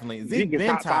is definitely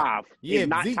top 5.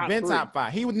 Yeah, Zeke been top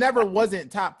 5. He never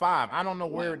wasn't top 5. I don't know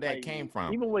where that came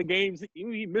from. Even when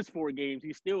he missed 4 games,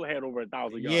 he still had over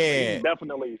 1,000 yards. Yeah, he's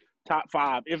definitely top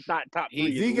 5, if not top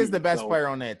 3. Zeke is the best player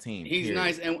on that team. He's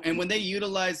nice, and when they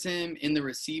utilize him in the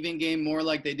receiving game more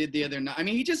like they did the other night, I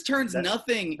mean, he just turns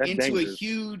nothing into dangerous. A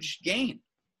huge gain.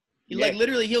 Like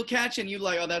literally, he'll catch and you're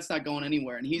like, oh, that's not going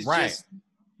anywhere, and he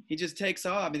just takes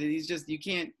off. And he's just you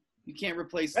can't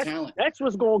replace talent. That's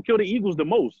what's going to kill the Eagles the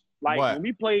most. Like when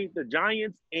we played the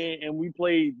Giants and we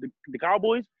played the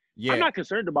Cowboys, I'm not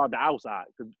concerned about the outside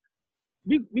because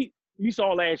we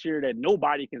saw last year that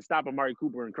nobody can stop Amari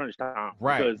Cooper in crunch time.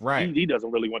 Because he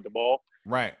doesn't really want the ball.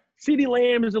 Right. CeeDee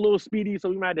Lamb is a little speedy, so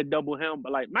we might have to double him.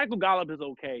 But like Michael Gallup is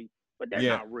okay, but that's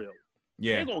not real.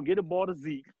 Yeah. They're going to get the ball to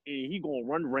Zeke, and he's going to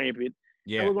run rampant.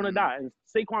 Yeah. And we're going to die. And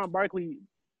Saquon Barkley,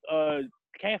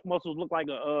 calf muscles look like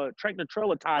a tractor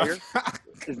trailer tire.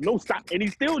 There's no stop. And he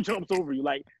still jumps over you.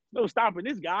 Like, no stopping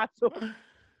this guy. So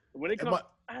when it comes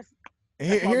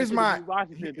here's my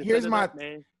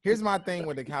thing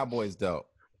with the Cowboys, though.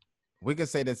 We could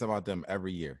say this about them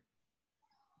every year.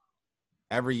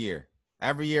 Every year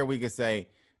we could say,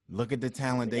 look at the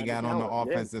talent they got on the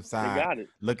offensive side. They got it.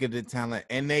 Look at the talent.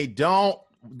 And they don't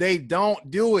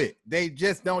do it. They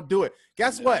just don't do it.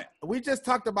 Guess what? We just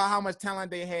talked about how much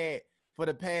talent they had for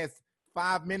the past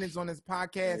 5 minutes on this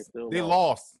podcast. They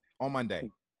lost on Monday.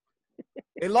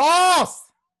 They lost.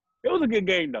 It was a good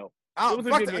game, though. Fuck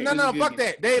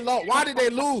that. They lost. Why did they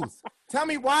lose? Tell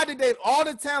me why did they all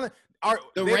the talent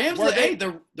the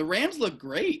Rams look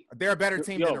great. They're a better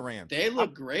team than the Rams. They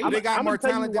look great. They got more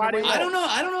talent than the Rams. I don't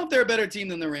know if they're a better team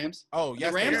than the Rams. Oh,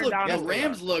 yes. The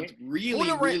Rams looked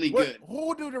really good.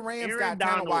 Who do the Rams got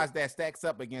talent-wise that stacks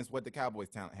up against what the Cowboys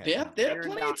talent has? They have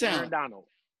plenty of talent.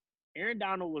 Aaron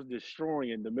Donald was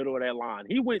destroying the middle of that line.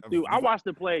 He went through. I watched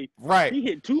the play. Right. He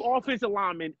hit 2 offensive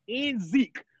linemen and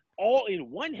Zeke all in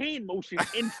one hand motion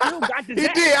and still got the He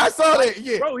did. I saw that.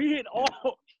 Yeah. Bro, he hit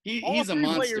all. He's a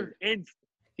monster. And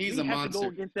he's a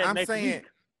monster.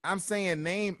 I'm saying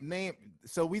name.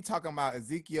 So we talking about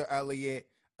Ezekiel Elliott.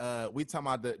 We talking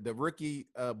about the rookie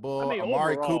bull,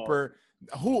 Amari Cooper.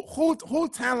 Who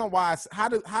talent wise? How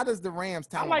does the Rams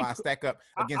talent wise stack up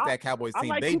against that Cowboys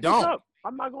team? They Cooper don't. Cup.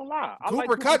 I'm not gonna lie.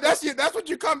 Cooper Cup. That's what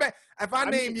you come back. If I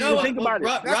name you, think about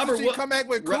it. That's what you come back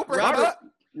with. Cooper Cup.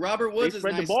 Robert Woods is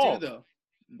nice too, though.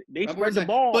 They spread the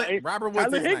ball. But Robert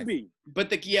Woods is Higbee. Nice.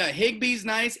 But Higbee's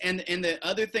nice, and the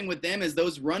other thing with them is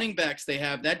those running backs they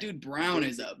have. That dude Brown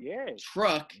is a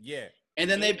truck. Yeah. And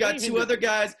then they've got 2 other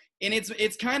guys, and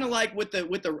it's kind of like with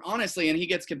the honestly, and he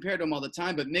gets compared to him all the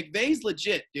time. But McVay's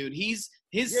legit, dude. His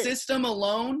system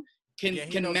alone can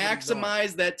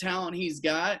maximize that talent he's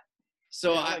got.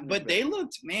 So, but they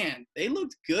looked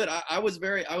good. I was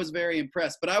very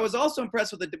impressed. But I was also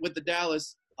impressed with the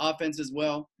Dallas offense as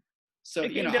well. So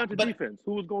it came down to defense.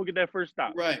 Who was going to get that first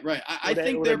stop? Right. I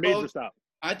think they're both.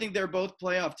 I think they're both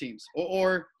playoff teams.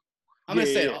 Or I'm going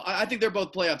to say I think they're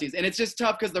both playoff teams, and it's just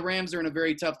tough because the Rams are in a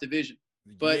very tough division.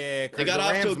 But they got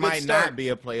off to a good might start. Not be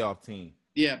a playoff team.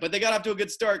 Yeah, but they got off to a good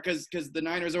start because the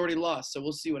Niners already lost. So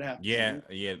we'll see what happens.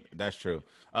 Yeah, that's true.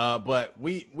 But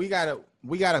we gotta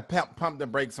pump the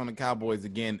brakes on the Cowboys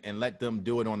again and let them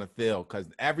do it on the field because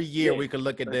every year we could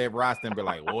look at their roster and be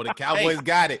like, "Well, the Cowboys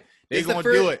got it. They're gonna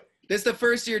do it." This is the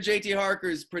first year JT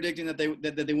Harker's predicting that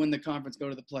they win the conference, go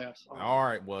to the playoffs. All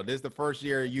right. Well, this is the first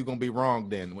year you're gonna be wrong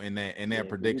then in that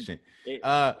prediction.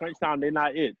 Crunch time, they're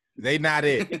not it. They not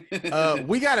it.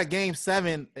 We got a game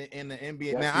 7 in the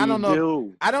NBA. Yes, now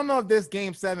I don't know if this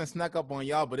game 7 snuck up on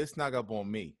y'all, but it snuck up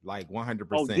on me like 100%.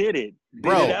 Oh, did it?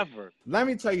 Bro, did it ever? Let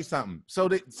me tell you something. So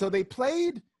they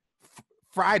played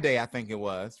Friday, I think it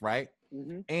was, right?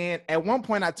 Mm-hmm. And at one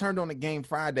point I turned on the game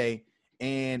Friday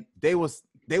and they was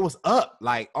up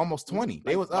like almost 20.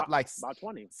 They was up like about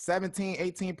 20. 17,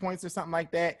 18 points or something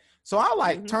like that. So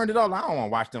I turned it off. I don't want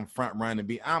to watch them front run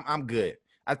and I'm good.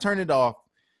 I turned it off.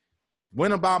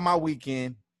 Went about my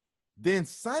weekend. Then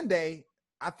Sunday,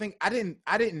 I think I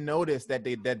didn't notice that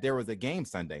there was a game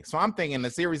Sunday. So I'm thinking the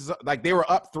series, like they were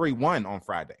up 3-1 on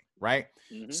Friday, right?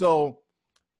 Mm-hmm. So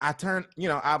I turned,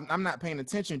 I'm not paying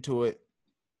attention to it.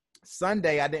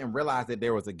 Sunday, I didn't realize that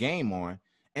there was a game on.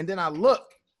 And then I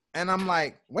look and I'm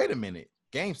like, wait a minute,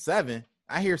 game 7.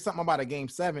 I hear something about a game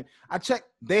 7. I checked,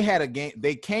 they had a game.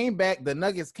 They came back. The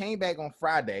Nuggets came back on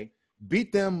Friday.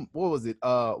 Beat them, what was it,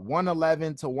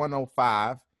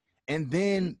 111-105, and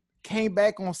then came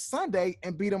back on Sunday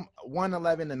and beat them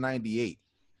 111-98.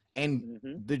 And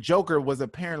the Joker was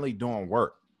apparently doing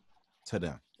work to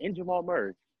them. And Jamal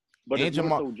Murray. But it's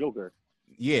more Joker.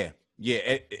 Yeah.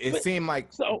 It seemed like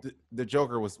the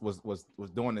Joker was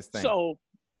doing this thing. So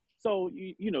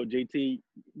JT,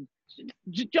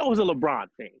 Joe's a LeBron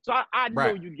fan. So I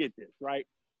know you get this, right?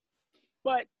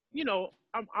 But,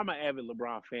 I'm an avid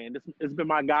LeBron fan. It's been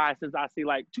my guy since I see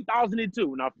like 2002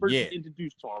 when I first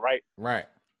introduced to him, right? Right.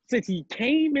 Since he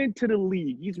came into the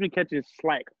league, he's been catching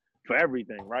slack for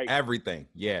everything, right? Everything,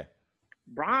 yeah.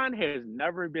 Bron has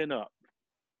never been up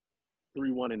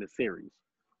 3-1 in the series.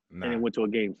 Nah. And it went to a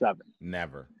game 7.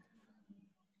 Never.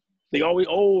 They always,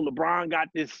 LeBron got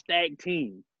this stacked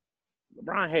team.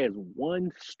 LeBron has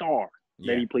one star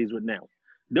that he plays with now.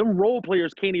 Them role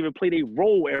players can't even play their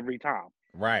role every time.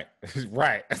 Right.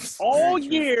 All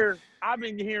year, I've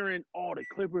been hearing, the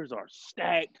Clippers are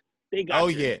stacked. They got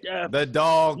the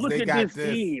dogs. Look they at got this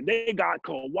team. They got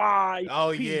Kawhi.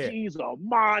 PG's a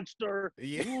monster.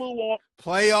 Yeah. Blew off.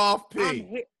 Playoff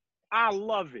P. I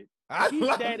love it.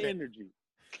 Keep that energy.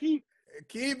 Keep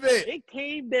it. It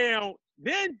came down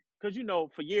then because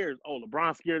for years,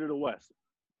 LeBron's scared of the West.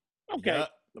 Okay, yep.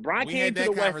 LeBron came to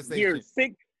the West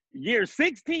year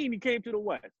 16. He came to the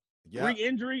West. Yep.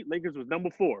 Pre-injury, Lakers was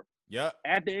number 4. Yep.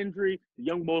 After injury, the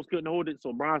young Bulls couldn't hold it,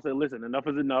 so LeBron said, listen, enough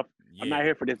is enough. Yeah. I'm not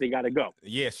here for this. They got to go.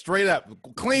 Yeah, straight up.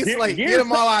 Clean slate. Get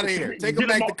them all out of here. Take them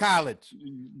back to college.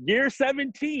 Year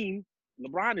 17,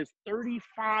 LeBron is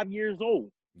 35 years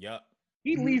old. Yep.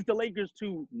 He leads the Lakers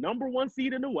to number 1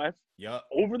 seed in the West. Yep.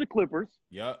 Over the Clippers.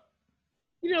 Yep.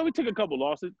 We took a couple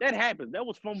losses. That happens. That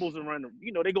was fumbles and random.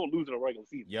 They going to lose in the regular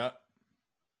season. Yep.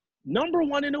 Number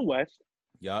 1 in the West.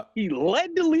 Yep. He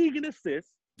led the league in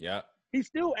assists. Yep. He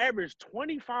still averaged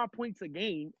 25 points a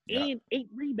game and 8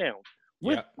 rebounds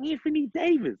with Anthony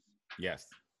Davis. Yes.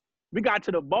 We got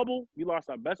to the bubble. We lost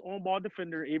our best on-ball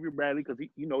defender, Avery Bradley, because he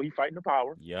fighting the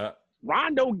power. Yep.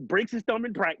 Rondo breaks his thumb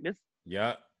in practice.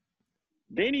 Yep.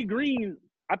 Danny Green,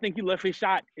 I think he left his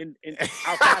shot in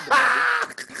outside the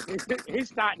bubble. His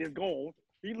shot is gone.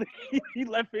 He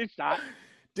left his shot.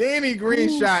 Danny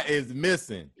Green's shot is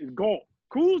missing. It's gone.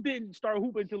 Cruz didn't start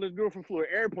hooping until his girlfriend flew an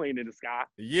airplane in the sky.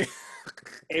 Yeah.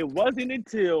 It wasn't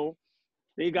until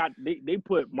they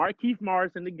put Markieff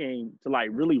Morris in the game to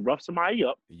really rough somebody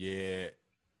up. Yeah.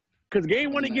 Because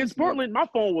game 1 against Portland, my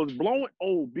phone was blowing.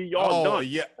 Y'all done. Oh,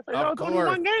 yeah. Of course. Only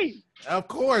one game. Of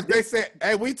course. They said,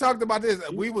 hey, we talked about this.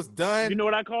 We was done. You know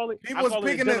what I call it? People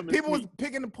was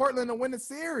picking the Portland to win the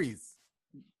series.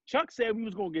 Chuck said we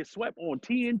was gonna get swept on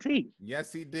TNT.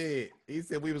 Yes, he did. He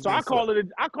said we was. So I call it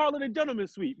a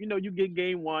gentleman's sweep. You get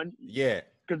game 1. Yeah.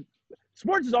 Because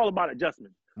sports is all about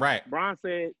adjustment. Right. Bron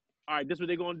said, "All right, this is what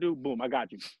they're gonna do. Boom, I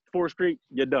got you. 4 straight,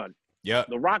 you're done." Yep.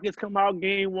 The Rockets come out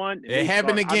game 1. It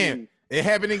happened again. It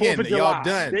happened again. Y'all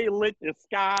done. They lit the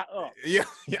sky up. Yeah.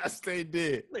 Yes, they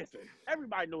did. Listen,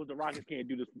 everybody knows the Rockets can't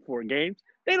do this before games.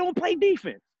 They don't play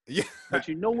defense. Yeah. But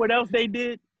you know what else they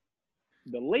did?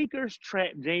 The Lakers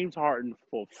trapped James Harden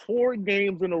for 4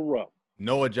 games in a row.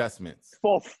 No adjustments.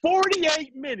 For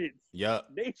 48 minutes. Yep.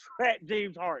 They trapped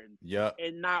James Harden. Yep.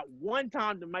 And not one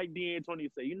time did Mike D'Antoni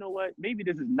say, you know what? Maybe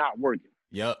this is not working.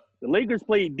 Yep. The Lakers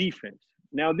played defense.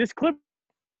 Now, this Clippers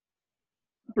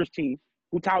team,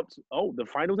 who touts, the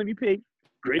finals MVP,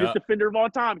 greatest defender of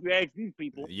all time, if you ask these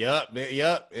people. Yep.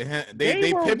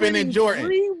 They Pippen and Jordan.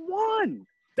 3-1.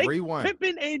 3-1.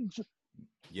 Pippen and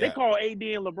They call AD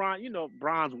and LeBron,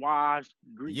 Bron's washed.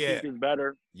 Greek Freak is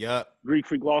better. Yep. Greek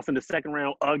Freak lost in the second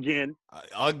round again.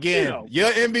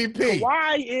 Your MVP.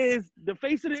 Kawhi is the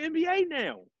face of the NBA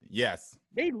now. Yes.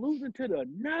 They losing to the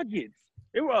Nuggets.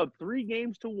 They were up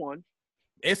 3-1.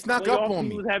 It snuck up on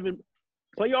me.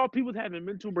 Playoff people was having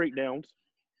mental breakdowns.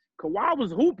 Kawhi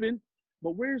was hooping,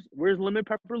 but where's Lemon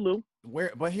Pepper Lou?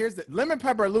 But here's the Lemon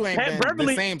Pepper Lou ain't been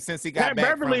the same since he got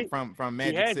back from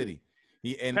Magic City.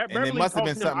 And it must have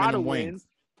been something in the wings.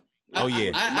 Oh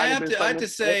yeah. I have to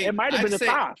say it might have been a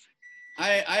toss.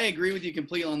 I agree with you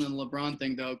completely on the LeBron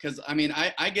thing though, because I mean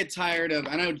I get tired of,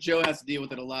 I know Joe has to deal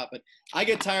with it a lot, but I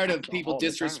get tired of people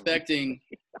disrespecting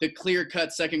the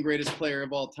clear-cut second greatest player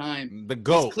of all time. The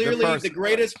GOAT. He's clearly the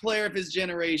greatest player of his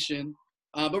generation.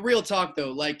 But real talk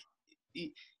though, like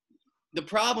the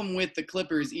problem with the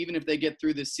Clippers, even if they get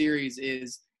through this series,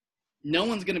 is no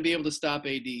one's going to be able to stop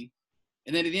AD.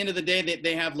 And then at the end of the day,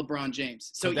 they have LeBron James.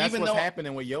 So that's even what's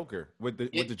happening with Joker, with the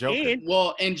Joker.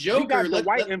 And Joker,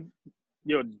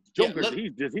 Joker, he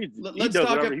does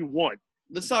whatever he wants.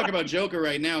 Let's talk about Joker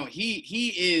right now.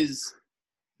 He is,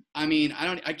 I mean,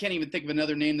 I can't even think of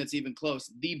another name that's even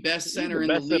close. The best center in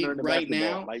the league right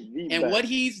now. And what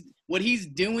he's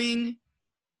doing,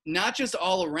 not just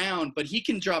all around, but he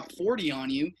can drop 40 on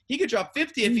you. He could drop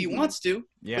 50 if he wants to.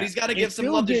 Yeah. But he's got to give some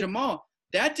love to Jamal.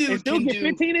 That dude can do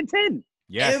 15 and 10.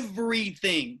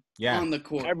 Everything on the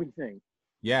court. Everything.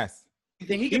 Yes.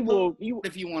 He will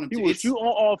if you want him to. He will shoot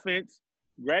on offense,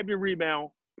 grab your rebound,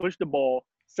 push the ball,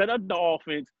 set up the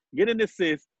offense, get an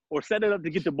assist, or set it up to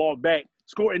get the ball back,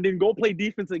 score, and then go play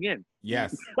defense again.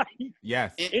 Yes.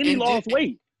 Yes. And he lost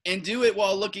weight. And do it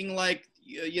while looking like,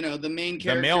 the main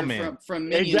character from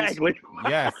Minions. Exactly.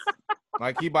 Yes.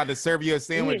 Like he about to serve you a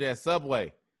sandwich at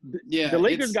Subway. The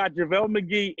Lakers got JaVale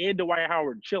McGee and Dwight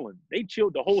Howard chilling. They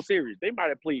chilled the whole series. They might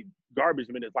have played garbage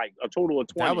minutes, like a total of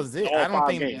 20. That was it. I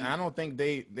don't think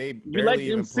they barely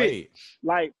even played.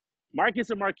 Like Marcus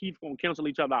and Markieff gonna cancel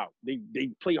each other out. They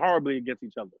play horribly against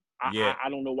each other. I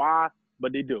don't know why,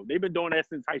 but they do. They've been doing that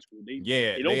since high school. They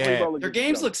don't play well against their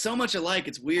games look so much alike.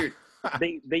 It's weird.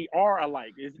 They are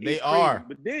alike. It's they crazy. are.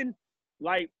 But then,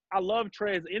 like, I love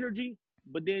Trez's energy,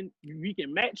 but then we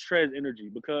can match Trez's energy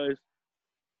because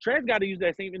Trez got to use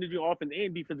that same energy on offense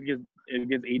and defense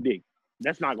against AD.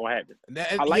 That's not gonna happen.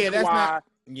 I like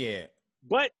Kawhi.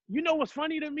 But you know what's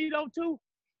funny to me though too?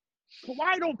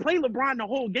 Kawhi don't play LeBron the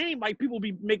whole game like people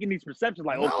be making these perceptions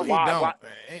like, Kawhi.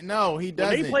 No, he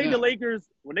doesn't. When they played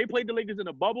the Lakers in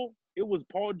the bubble, it was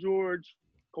Paul George,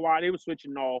 Kawhi. They were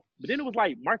switching off, but then it was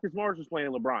like Marcus Morris was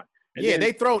playing LeBron. And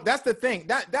that's the thing.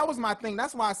 That was my thing.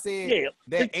 That's why I said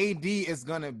that AD is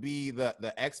gonna be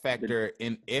the X factor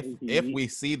if we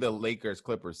see the Lakers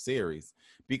Clippers series,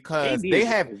 because they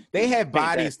have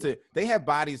bodies to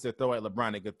throw at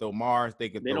LeBron. They could throw Mars, they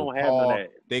could throw Paul,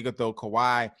 they could throw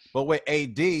Kawhi. But with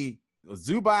AD,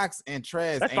 Zubac and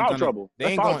Trez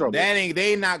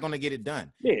they not gonna get it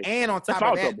done. Yeah, and on top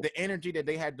of that, the energy that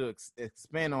they had to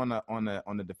expend on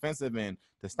the defensive end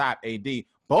to stop AD,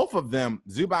 both of them,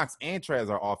 Zubac and Trez,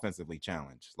 are offensively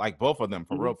challenged. Like both of them,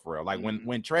 for real. Like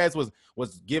when Trez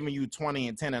was giving you 20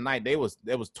 and 10 a night, there was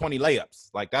 20 layups.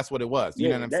 Like that's what it was. You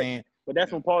know what I'm saying? But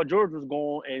that's when Paul George was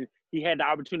gone and he had the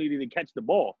opportunity to catch the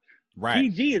ball. Right.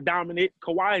 PG is dominant.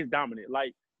 Kawhi is dominant.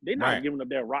 Like they're not giving up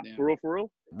that rock for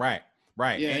real. Right.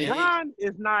 Yeah, and Ron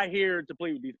is not here to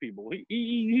play with these people.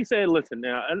 He said, "Listen,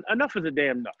 now enough is a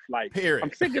damn enough. Like, period.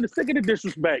 I'm sick of the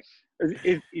disrespect.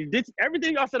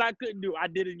 Everything y'all said I couldn't do, I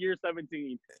did in year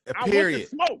 17. I want to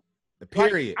smoke.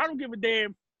 Period. Like, I don't give a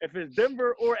damn if it's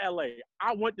Denver or LA.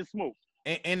 I want to smoke.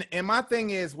 And my thing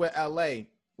is with LA,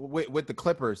 with the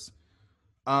Clippers,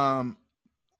 I'm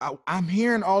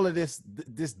hearing all of this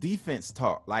defense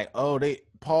talk. Like, they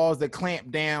Paul's that clamp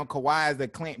down, Kawhi's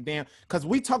that clamp down. Because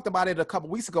we talked about it a couple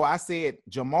weeks ago. I said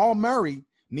Jamal Murray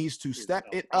needs to step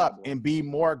it up and be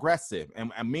more aggressive.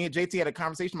 And me and JT had a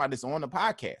conversation about this on the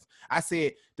podcast. I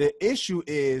said the issue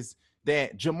is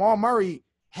that Jamal Murray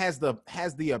has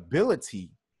the ability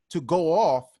to go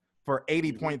off for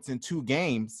 80 points in 2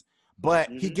 games.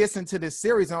 But he gets into this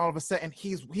series, and all of a sudden,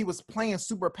 he was playing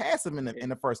super passive in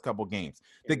the first couple games.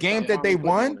 The game that they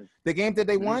won,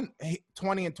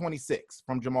 20 and 26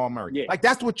 from Jamal Murray. Yeah. Like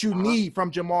that's what you need from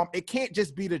Jamal. It can't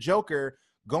just be the Joker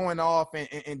going off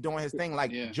and doing his thing.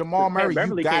 Like Jamal Murray,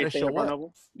 you gotta show up.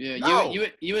 Yeah,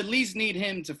 you at least need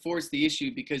him to force the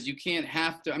issue, because you can't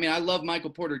have to. I mean, I love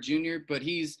Michael Porter Jr., but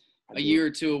he's a year or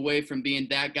two away from being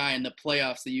that guy in the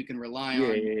playoffs that you can rely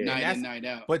on night in, night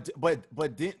out. But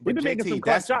JT,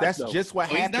 that's just what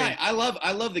happened. I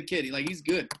love the kid. He's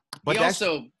good. But he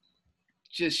also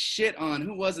just shit on,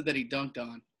 who was it that he dunked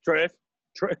on? Trez.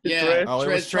 Yeah. Oh, it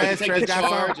was Trez. Trez got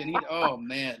charge, and oh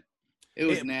man, it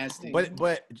was nasty.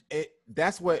 But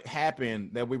that's what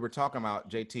happened that we were talking about.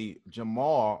 JT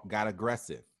Jamal got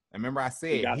aggressive. Remember I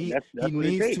said he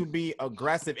needs to be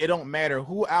aggressive. It don't matter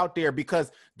who out there,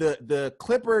 because the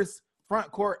Clippers front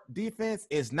court defense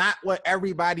is not what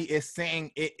everybody is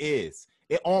saying it is.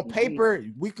 On paper,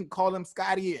 we can call them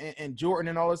Scotty and Jordan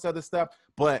and all this other stuff,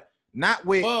 but not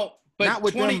with not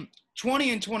with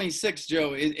 20 and 26,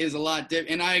 Joe, is a lot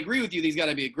different. And I agree with you. He's got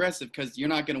to be aggressive, because you're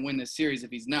not going to win this series if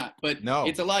he's not. But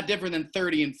it's a lot different than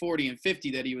 30 and 40 and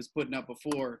 50 that he was putting up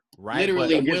before. Right.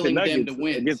 Literally willing them to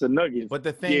win. Against the Nuggets. But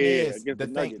the thing is, against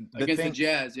the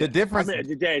Jazz. The difference,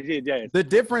 the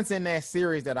difference in that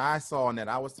series that I saw and that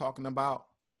I was talking about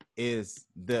is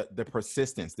the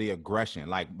persistence, the aggression.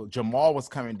 Like Jamal was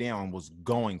coming down and was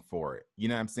going for it. You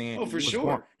know what I'm saying? Oh, for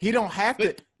sure. He don't have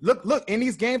to look in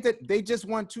these games that they just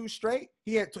won 2 straight.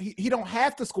 He don't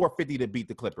have to score 50 to beat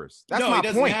the Clippers. That's my point.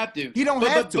 He doesn't have to. He don't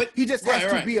have to. He just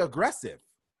has to be aggressive.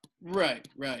 Right.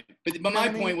 But my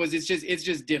point was, it's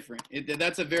just different.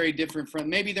 That's a very different front.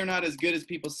 Maybe they're not as good as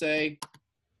people say.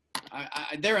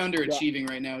 They're underachieving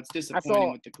right now. It's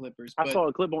disappointing with the Clippers. I saw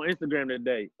a clip on Instagram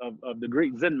today of the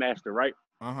great Zen Master, right?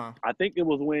 Uh-huh. I think it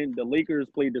was when the Lakers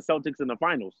played the Celtics in the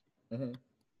finals. Mm-hmm.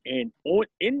 And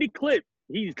in the clip,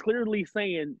 he's clearly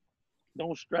saying,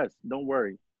 don't stress, don't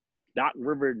worry. Doc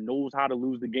Rivers knows how to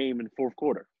lose the game in the fourth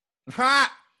quarter.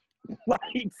 Ha!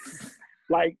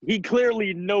 Like he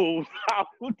clearly knows how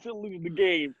to lose the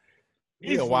game.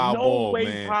 It's no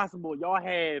way possible y'all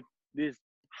have this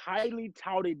highly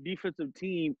touted defensive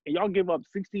team and y'all give up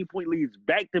 16-point leads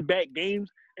back-to-back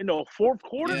games in the fourth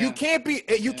quarter. You can't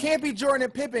be Jordan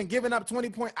and Pippen giving up 20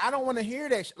 points. I don't want to hear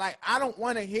that. I don't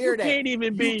want to hear that.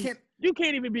 You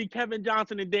can't even be Kevin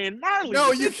Johnson and Dan Marley.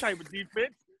 No, this type of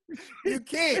defense. You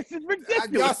can't. This is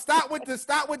ridiculous. Y'all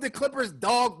stop with the Clippers,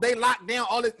 dog. They lock down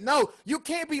all this. No, you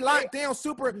can't be locked down,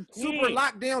 super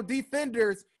locked down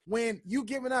defenders when you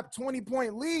giving up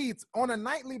 20-point leads on a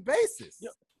nightly basis.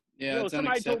 Yeah,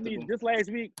 somebody told me this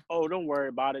last week, oh, don't worry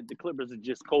about it. The Clippers are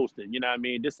just coasting. You know what I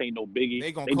mean? This ain't no biggie.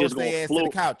 They coast their ass to the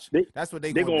couch. That's what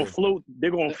they're gonna float. They're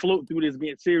gonna float through this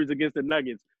series against the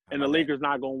Nuggets, and the Lakers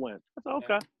not gonna win. That's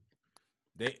okay.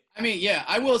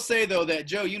 I will say though that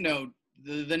Joe,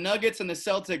 the Nuggets and the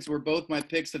Celtics were both my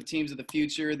picks of teams of the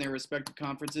future in their respective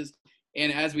conferences.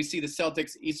 And as we see the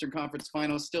Celtics Eastern Conference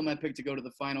Finals, still my pick to go to the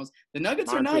finals. The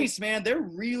Nuggets are nice, man. They're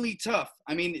really tough.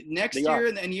 I mean, next year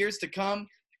and years to come,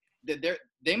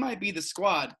 they might be the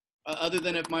squad, other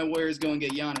than if my Warriors go and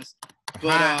get Giannis.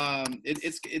 But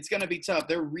it's going to be tough.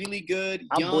 They're really good.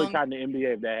 I'm boycotting the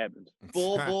NBA if that happens.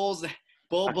 Bull's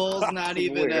not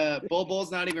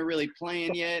even really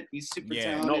playing yet. He's super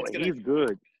talented. He's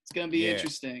good. It's going to be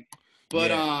interesting.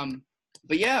 But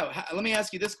let me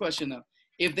ask you this question though.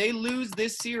 If they lose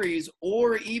this series,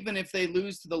 or even if they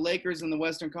lose to the Lakers in the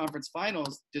Western Conference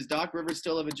Finals, does Doc Rivers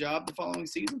still have a job the following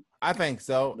season? I think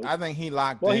so. I think he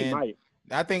locked in. He might.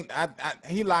 I think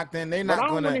he locked in. They're not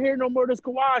going to. I don't want to hear no more of this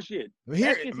Kawhi shit.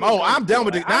 I'm done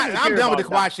with the. I'm done with the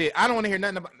Kawhi shit. I don't want to hear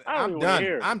nothing about. I'm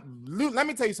done. Let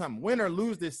me tell you something. Win or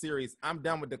lose this series, I'm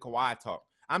done with the Kawhi talk.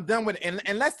 I'm done with it.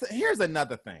 And here's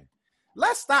another thing.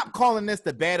 Let's stop calling this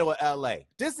the battle of LA.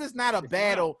 This is not a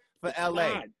battle for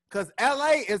LA. Because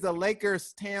LA is a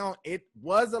Lakers town. It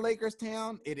was a Lakers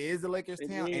town. It is a Lakers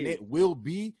town. And it will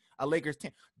be a Lakers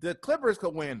town. The Clippers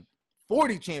could win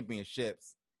 40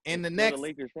 championships in the next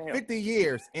 50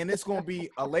 years, and it's going to be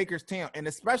a Lakers town. And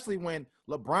especially when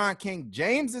LeBron King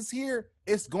James is here,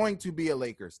 it's going to be a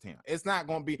Lakers town. It's not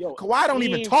going to be. Kawhi don't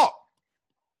even talk.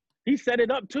 He set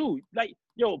it up too. Like,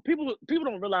 people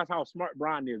don't realize how smart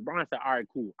Brian is. Brian said, all right,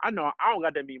 cool. I know I don't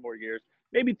got that many more years.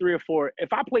 Maybe 3 or 4.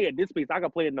 If I play at this pace, I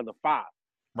can play another 5.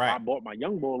 Right. I bought my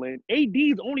young bull in.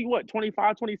 AD's only,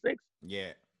 25, 26?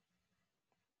 Yeah.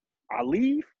 I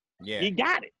leave. Yeah. He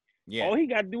got it. Yeah. All he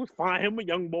got to do is find him a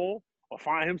young bull or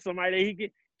find him somebody that he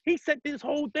can. He set this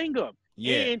whole thing up.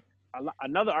 Yeah. And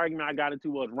another argument I got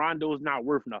into was Rondo's not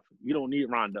worth nothing. You don't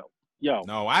need Rondo.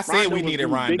 No, I said we needed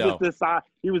Rondo.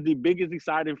 He was the biggest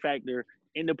deciding factor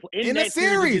in the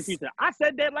series. I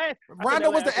said that last. Rondo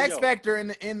was the X factor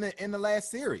in the last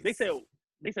series. They said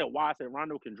why? I said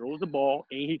Rondo controls the ball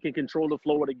and he can control the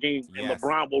flow of the game, and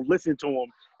LeBron will listen to him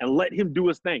and let him do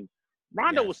his thing.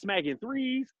 Rondo was smacking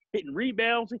threes, hitting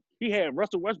rebounds. He had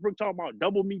Russell Westbrook talking about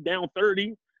double me down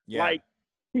 30. Yeah. Like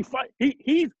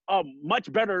he's a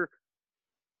much better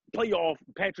playoff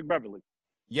Patrick Beverly.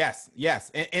 Yes.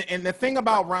 And the thing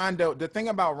about Rondo,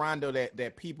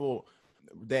 that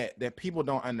people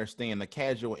don't understand, the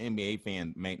casual NBA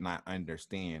fan may not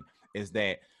understand, is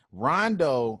that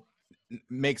Rondo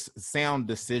makes sound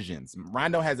decisions.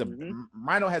 Rondo has a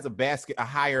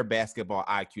higher basketball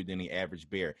IQ than the average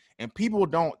Bear, and people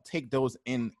don't take those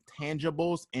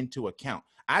intangibles into account.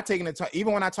 I take it into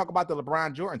even when I talk about the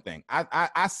LeBron Jordan thing.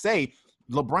 I say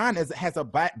LeBron has a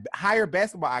higher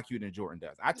basketball IQ than Jordan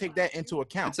does. I take that into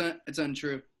account. It's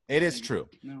untrue. It is true,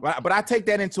 no. But I take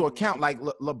that into account. Like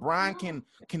LeBron can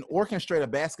orchestrate a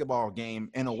basketball game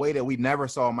in a way that we never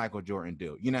saw Michael Jordan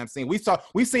do. You know what I'm saying?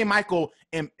 We seen Michael,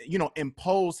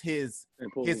 impose his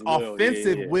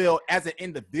offensive will as an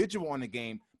individual in the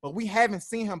game, but we haven't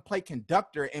seen him play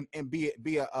conductor and be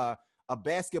a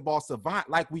basketball savant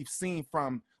like we've seen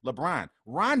from LeBron.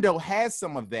 Rondo has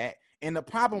some of that, and the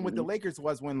problem with the Lakers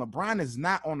was when LeBron is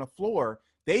not on the floor,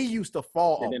 they used to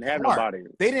fall apart.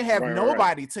 They didn't have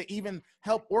nobody to even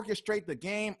help orchestrate the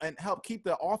game and help keep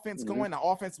the offense going. The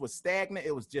offense was stagnant.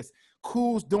 It was just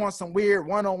Kuz doing some weird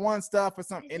one-on-one stuff or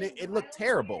something, and it looked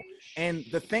terrible. And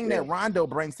the thing that Rondo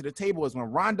brings to the table is when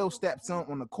Rondo steps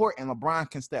on the court and LeBron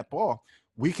can step off,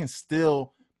 we can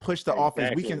still push the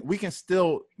offense. We can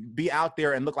still be out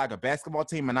there and look like a basketball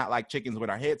team and not like chickens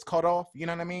with our heads cut off. You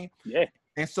know what I mean? Yeah.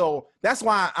 And so that's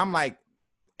why I'm like,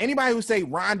 anybody who say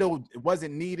Rondo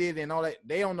wasn't needed and all that,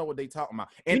 they don't know what they talking about.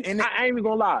 And I ain't even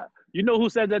gonna lie. You know who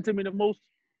said that to me the most?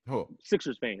 Who?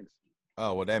 Sixers fans.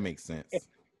 Oh, well, that makes sense.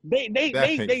 They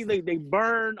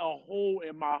burn a hole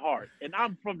in my heart, and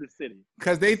I'm from the city.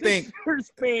 Because they think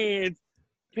Sixers fans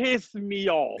piss me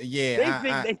off. Yeah, they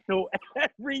think they know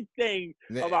everything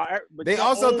about. But they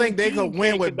also think they could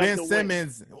win with Ben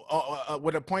Simmons,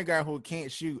 with a point guard who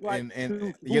can't shoot,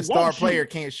 and your star player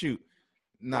can't shoot.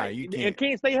 Nah, you can't. It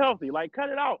can't stay healthy. Like, cut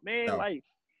it out, man. No. Like,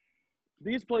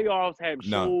 these playoffs have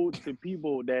showed to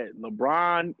people that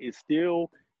LeBron is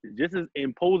still just as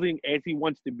imposing as he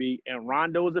wants to be, and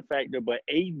Rondo is a factor, but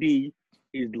AD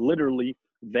is literally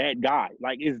that guy.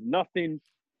 Like, it's nothing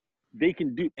they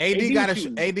can do.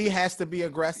 AD has to be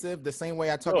aggressive the same way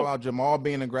I talk about Jamal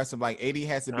being aggressive. Like, AD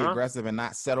has to be aggressive and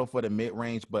not settle for the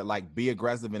mid-range, but like be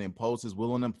aggressive and impose his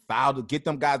will on them, foul to get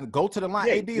them guys to go to the line.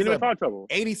 AD is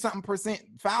 80-something%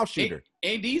 foul shooter.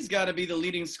 AD's got to be the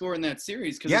leading scorer in that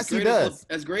series because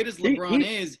as great as LeBron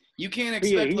is, you can't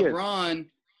expect LeBron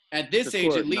at this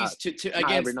age at least to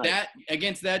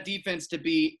against that defense to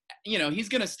be, he's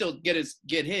gonna still get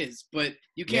his, but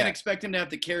you can't expect him to have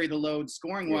to carry the load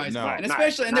scoring wise, and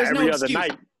especially and there's no excuse,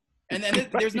 and then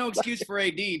there's no excuse for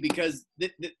AD because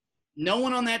no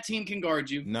one on that team can guard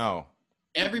you. No,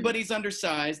 everybody's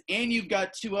undersized, and you've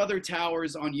got two other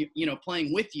towers on you,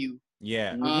 playing with you.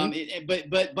 Yeah.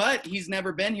 But he's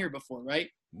never been here before, right?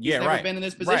 He's never been in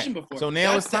this position before. So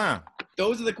now it's time.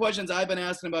 Those are the questions I've been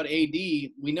asking about AD.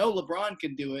 We know LeBron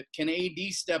can do it. Can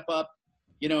AD step up,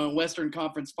 in Western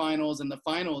Conference Finals and the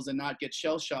finals and not get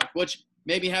shell-shocked, which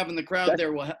maybe having the crowd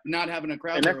there will not having a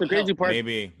crowd and there that's the crazy part.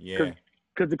 Maybe, yeah.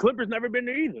 Because the Clippers never been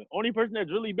there either. Only person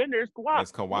that's really been there is Kawhi.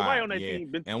 It's Kawhi. Nobody on that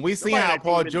team. And we see how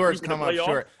Paul George come up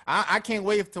short. I can't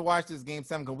wait to watch this Game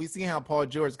 7 because we see how Paul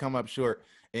George come up short.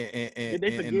 Did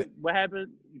they forget what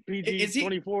happened? PG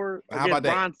 24 how about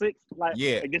that? Bron 6.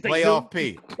 Playoff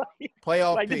P.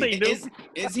 Playoff P.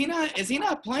 Is he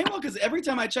not playing well? Because every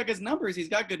time I check his numbers, he's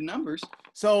got good numbers.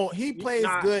 So he plays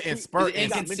good in spurts.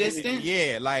 Inconsistent.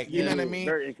 Yeah, you know what I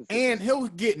mean. And he'll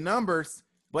get numbers,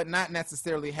 but not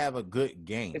necessarily have a good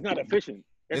game. It's not efficient.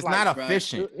 It's not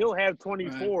efficient. He'll have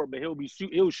 24, but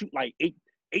he'll shoot like 8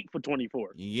 for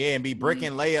 24. Yeah, and be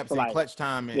breaking layups in clutch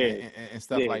time and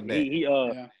stuff like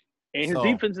that. And his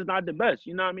defense is not the best.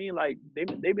 You know what I mean? Like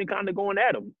they've been kind of going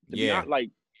at him.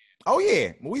 Oh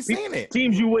yeah, we seen it.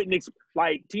 Teams you wouldn't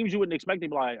expect to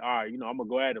be like, all right, I'm gonna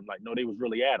go at him. Like, no, they was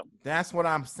really at him. That's what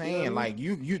I'm saying. Like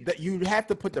you have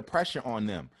to put the pressure on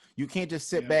them. You can't just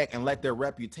sit back and let their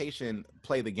reputation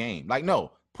play the game. Like,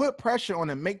 no, put pressure on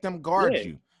them. Make them guard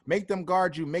you. Make them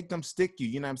guard you. Make them stick you.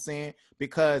 You know what I'm saying?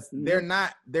 Because they're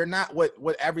not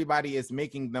what everybody is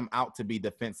making them out to be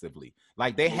defensively.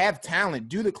 Like, they have talent.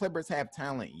 Do the Clippers have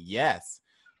talent? Yes,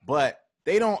 but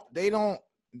they're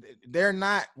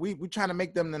not. We trying to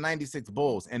make them the '96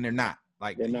 Bulls, and they're not.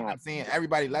 Like, you know what I'm saying?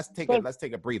 Everybody, let's take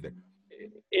a breather.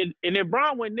 And if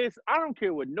Bron win this, I don't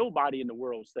care what nobody in the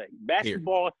world say.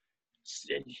 Basketball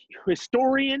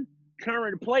historian,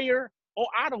 current player. Oh,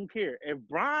 I don't care. If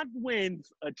Bron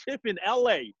wins a chip in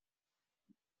LA,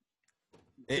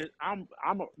 I'm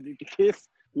a kiss.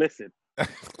 Listen,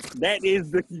 that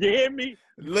is the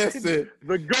Listen,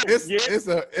 the goat.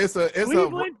 It's a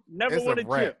Cleveland never won a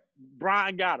chip.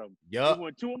 Bron got him. Yep. He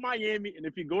won 2 in Miami, and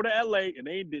if you go to LA and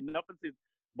they ain't did nothing since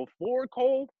before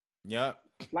Cole. Yep.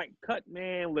 cut,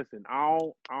 man. Listen, I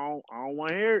don't want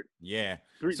to hear it. Yeah.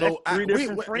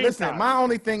 Listen. My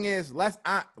only thing is,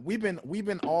 we've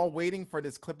been all waiting for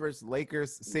this Clippers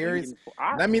Lakers series.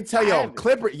 Let me tell y'all,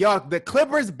 the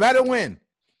Clippers better win.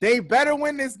 They better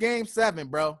win this game 7,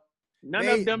 bro. None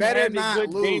of them have a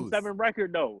good game 7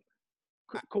 record though.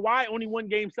 Kawhi only won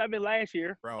game 7 last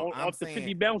year off the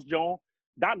 50 bounce, John.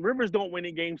 Doc Rivers don't win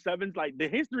in game 7s. Like, the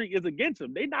history is against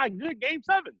them. They not good game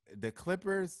 7. The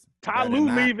Clippers. Ty Lue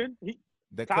leaving.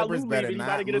 The Clippers better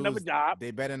not get another job.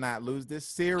 They better not lose this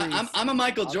series. I'm a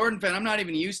Michael Jordan fan. I'm not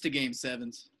even used to game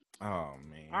 7s. Oh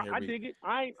man, I dig it.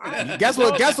 Guess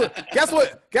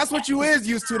what you is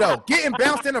used to though? Getting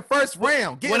bounced in the first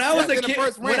round. When I was a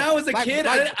kid,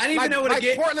 I didn't even know what a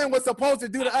game. Portland was supposed to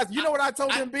do to us. You know what I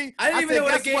told them, B? I didn't even know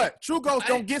what a game. What? True Ghosts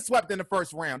don't get swept in the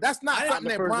first round. That's not something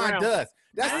that Brian does.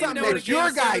 That's something that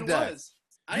your guy does.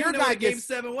 Your guy game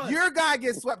 7 was. Your guy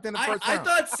gets swept in the first round.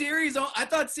 I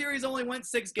thought series only went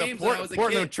 6 games when I was a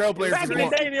Portland kid. Trailblazers.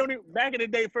 Back in the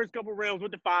day, first couple rounds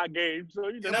went to 5 games. So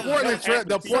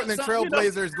the Portland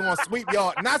Trailblazers going to sweep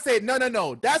y'all. And I said,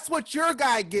 no. That's what your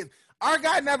guy gets. Our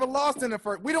guy never lost in the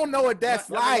first. We don't know what that's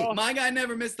like. My guy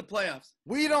never missed the playoffs.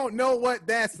 We don't know what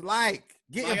that's like.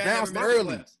 Getting bounced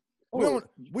early. We don't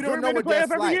know what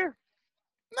that's like. Year?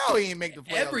 No, he ain't make the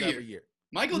playoffs every year.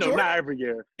 Michael Jordan? Not every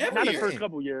year. Not the first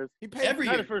couple years. He played every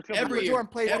year. Michael Jordan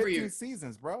played 15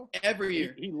 seasons, bro. Every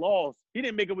year. He lost. He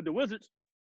didn't make it with the Wizards.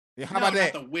 Yeah, how about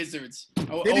that? The Wizards.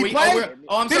 Did he play?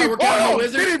 I'm sorry, we're counting the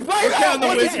Wizards. Did he play? We're counting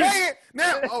the Wizards.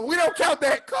 Now, we don't count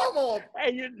that. Come on.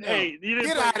 Hey, you didn't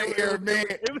get out of here, man.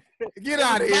 Get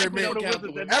out of here, man.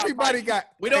 Everybody got.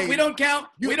 We don't count.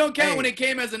 We don't count when it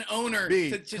came as an owner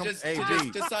to just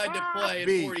decide to play at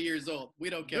 40 years old. We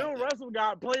don't count. Bill Russell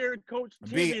got player coach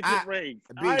championship rings.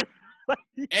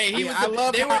 Hey, they were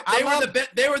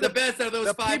the best out of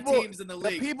those 5 teams in the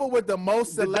league. The people with the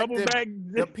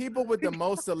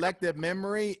most selective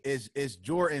memory is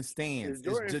Jordan Stans.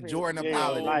 It's Jordan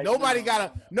Apology. Nobody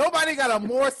got a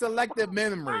more selective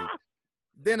memory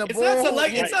than a boy.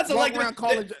 It's not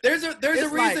selective. There's a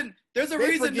reason. There's a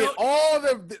reason. All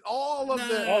of the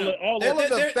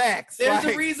facts. There's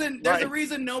a reason. There's a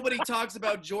reason nobody talks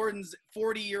about Jordan's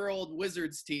 40-year-old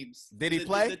Wizards teams. Did he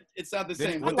play? It's not the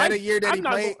same. Was that a year that he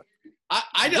played?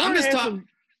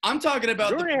 I'm talking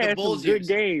about the Bulls years. Good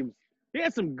games. He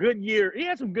had some good years. He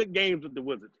had some good games with the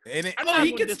Wizards.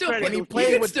 He could still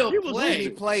play.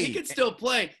 He could still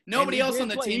play. Nobody else on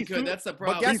the team could. That's the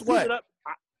problem. But guess what?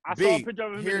 I saw a picture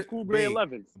of him in the cool gray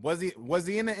 11s. Was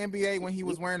he in the NBA when he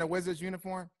was wearing a Wizards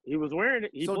uniform? He was wearing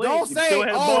it. Don't say, he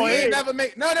ain't never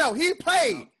made. No, he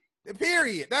played.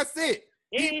 Period. That's it.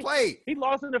 He played. He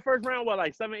lost in the first round,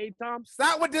 like 7-8 times?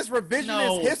 Stop with this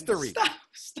revisionist history.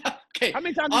 Stop. Okay. How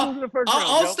many times did you lose in the first round?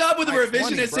 I'll stop with the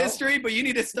revisionist history, but you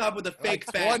need to stop with the fake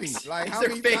facts. Like, how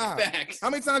many fake facts? How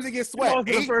many times did he get swept?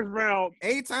 In the first round.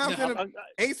 8 times in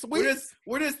 8 sweeps?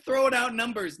 We're just throwing out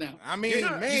numbers now. I mean,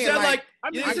 man, this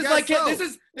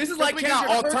is like we got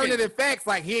alternative facts.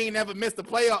 Like, he ain't never missed a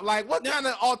playoff. Like, what kind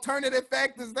of alternative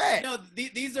fact is that? No,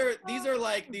 these are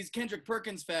like these Kendrick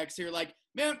Perkins facts here. Like,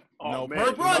 man,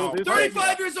 LeBron,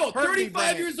 35 years old.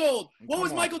 35 years old. What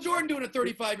was Michael Jordan doing at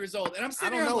 35 years old? And I'm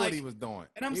sitting here, what he was doing.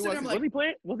 And I'm sitting here, like,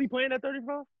 was he playing at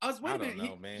 35? Wait a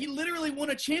minute. He literally won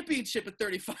a championship at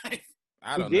 35.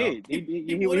 I don't know.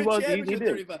 He won a championship at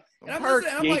 35. And I'm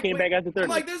like, came back after 30. I'm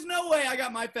like, there's no way I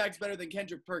got my facts better than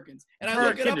Kendrick Perkins. And I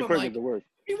look it up, I'm like, the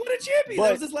he won a championship.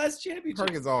 That was his last championship.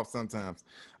 Perkins off sometimes.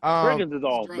 Perkins is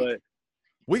off, but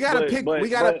we gotta pick.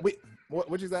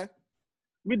 What'd you say?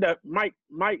 Mike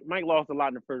lost a lot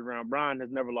in the first round. Brian has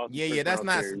never lost. Yeah, that's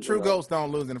not true. Ghosts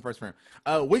don't lose in the first round.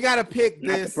 We gotta pick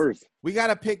this. We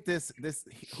gotta pick this.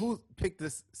 Who picked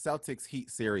this Celtics Heat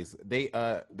series? They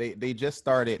just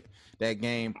started that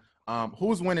game.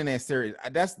 Who's winning that series?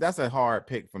 That's a hard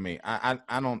pick for me. I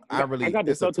got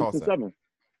the Celtics in 7.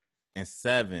 And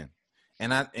 7,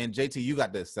 and JT, you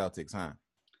got the Celtics, huh?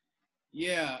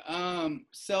 Yeah.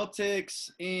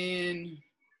 Celtics in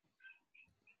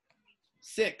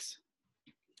 6.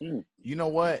 You know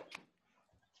what?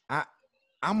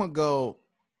 I'm gonna go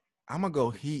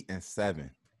Heat in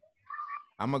 7.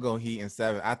 I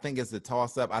think it's a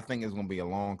toss up. I think it's gonna be a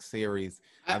long series.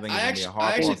 I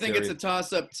actually think it's a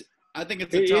toss up. I think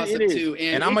it's a toss up too.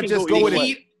 And I'm gonna just go with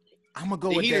it. I'm gonna go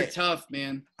with that. The Heat are tough,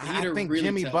 man. I think really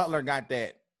Jimmy Butler got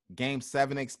that Game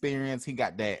 7 experience. He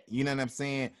got that. You know what I'm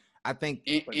saying? I think.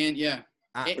 Do they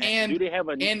have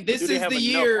this is the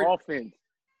year offense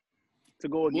to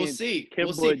go against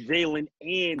Kemba, Jalen,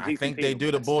 and I think they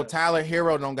do. The Bull Tyler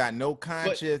Hero don't got no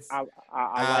conscience. I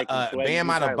like Bam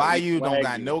Adebayo don't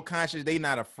got no conscience. They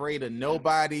not afraid of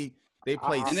nobody. They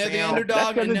played and they're the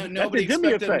underdog, and nobody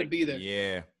expected them to be there.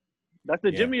 Yeah. That's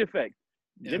the Jimmy effect.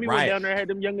 Jimmy went down there, had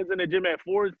them youngins in the gym at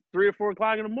 3 or 4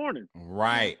 o'clock in the morning.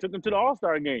 Right. Took them to the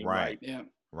All-Star game. Right. Yeah.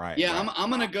 Right. Yeah, right.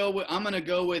 I'm gonna go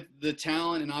with the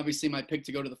talent, and obviously my pick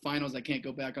to go to the finals. I can't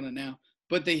go back on it now.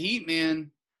 But the Heat,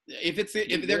 man, if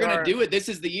they're gonna do it, this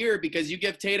is the year, because you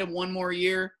give Tatum one more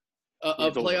year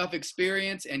of playoff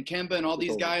experience, and Kemba and all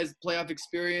these guys playoff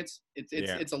experience.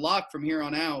 It's a lock from here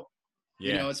on out.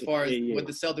 You know, as far as what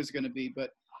the Celtics are gonna be. But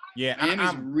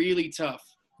Miami's really tough.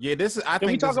 Yeah, this is. Can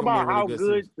we talk about how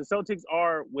good the Celtics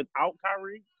are without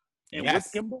Kyrie and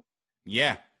with Kemba?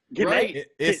 Yeah, right.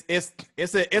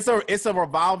 It's a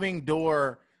revolving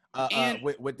door.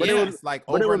 With this, like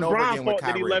over and over again with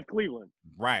Kyrie. That he left Cleveland.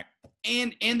 Right.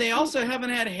 And they also haven't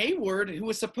had Hayward, who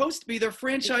was supposed to be their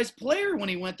franchise player when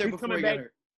he went there before he got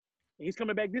hurt. He's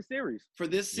coming back this series. For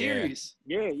this series.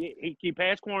 Yeah. He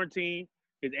passed quarantine.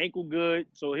 His ankle good,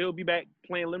 so he'll be back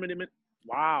playing limited minutes.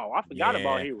 Wow, I forgot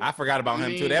about him. I forgot about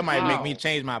him too. That might make me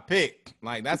change my pick.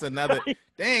 Like that's another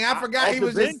dang. I forgot he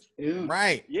was just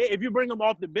right. Yeah, if you bring him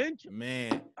off the bench,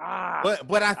 man.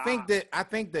 But I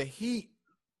think the Heat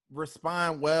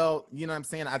respond well. You know what I'm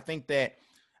saying? I think that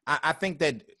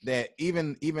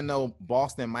even though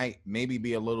Boston might maybe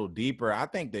be a little deeper, I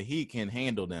think the Heat can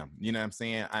handle them. You know what I'm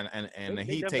saying? And the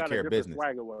Heat take care of business.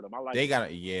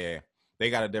 They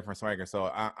got a different swagger.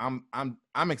 So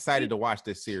I'm excited to watch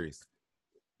this series.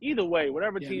 Either way,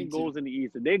 whatever team goes in the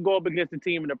East, if they go up against the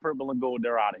team in the purple and gold,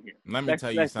 they're out of here. Let me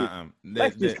tell you something.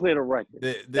 Let's just clear the record.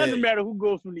 Doesn't matter who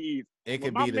goes from the East. It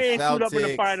could be the Celtics. Up in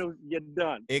the finals, you're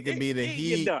done. It could be the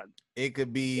Heat. You're done. It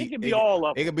could be all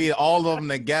of them. It could be all of them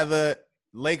together.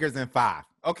 Lakers in 5.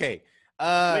 Okay.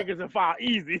 Lakers in 5,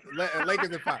 easy. Lakers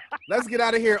in 5. Let's get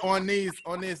out of here on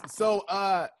this. So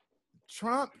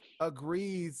Trump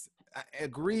agrees.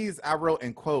 I wrote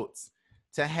in quotes,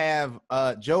 to have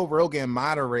Joe Rogan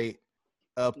moderate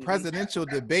a presidential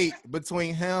debate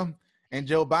between him and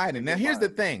Joe Biden. Now, here's the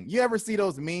thing. You ever see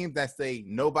those memes that say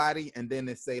nobody and then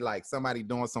they say like somebody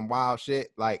doing some wild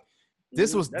shit? Like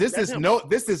this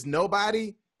is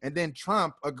nobody, and then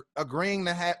Trump agreeing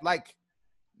to have like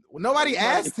nobody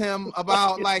asked him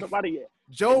about like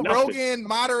Joe Rogan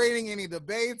moderating any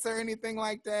debates or anything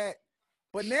like that.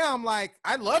 But now I'm like,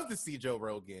 I'd love to see Joe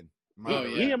Rogan.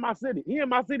 He in my city. He in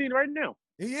my city right now.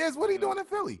 He is. What are you doing in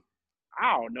Philly?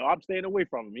 I don't know. I'm staying away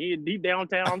from him. He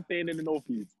downtown. I'm staying in the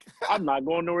Northeast. I'm not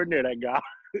going nowhere near that guy.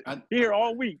 Here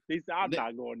all week. They said I'm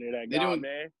not going near that guy,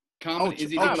 man. Comedy?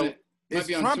 Is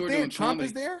Trump there? Trump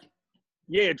is there?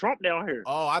 Yeah, Trump down here.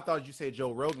 Oh, I thought you said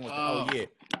Joe Rogan was yeah.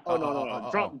 No.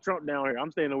 Trump down here.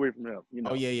 I'm staying away from him. You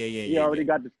know. Oh, yeah. He already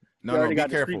got the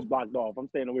streets blocked off. I'm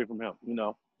staying away from him, you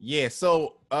know. Yeah,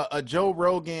 so a Joe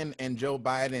Rogan and Joe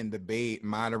Biden debate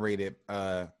moderated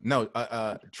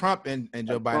Trump and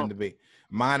Joe Biden debate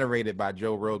moderated by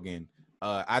Joe Rogan,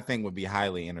 I think would be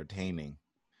highly entertaining.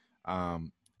 Joe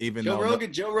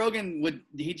Rogan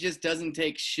he just doesn't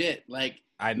take shit. Like,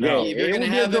 I know. If you're gonna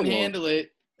have him handle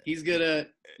it, he's gonna,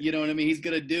 you know what I mean? He's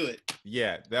gonna do it.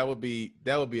 Yeah, that would be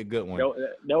a good one.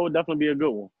 That would definitely be a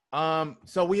good one.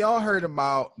 So we all heard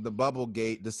about the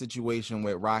Bubblegate, the situation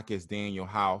with Rockets Daniel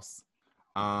House.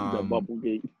 The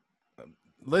Bubblegate.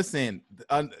 Listen,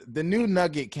 the new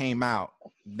nugget came out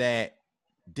that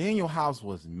Daniel House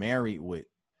was married with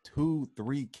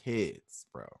 2-3 kids,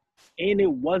 bro. And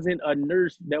it wasn't a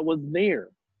nurse that was there.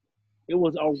 It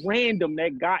was a random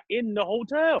that got in the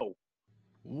hotel.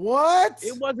 What?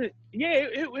 It wasn't. Yeah,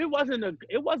 it wasn't a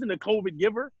COVID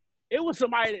giver. It was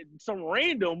some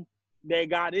random that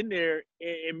got in there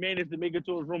and managed to make it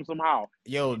to his room somehow.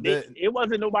 Yo, it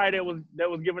wasn't nobody that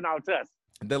was giving out tests.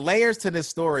 The layers to this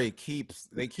story keep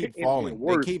falling.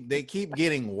 They keep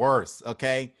getting worse.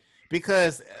 Okay,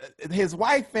 because his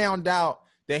wife found out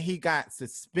that he got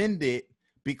suspended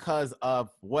because of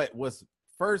what was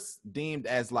first deemed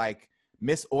as like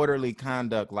misorderly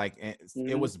conduct. Like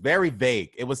it was very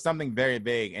vague. It was something very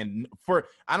vague. And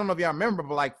I don't know if y'all remember,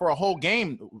 but like for a whole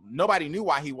game, nobody knew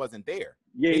why he wasn't there.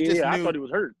 I thought he was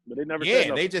hurt, but they never said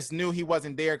nothing. They just knew he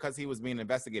wasn't there because he was being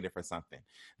investigated for something.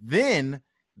 Then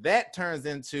that turns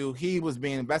into he was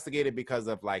being investigated because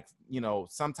of like, you know,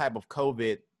 some type of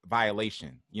COVID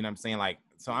violation. You know what I'm saying? Like,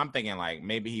 so I'm thinking like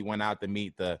maybe he went out to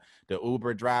meet the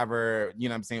Uber driver, you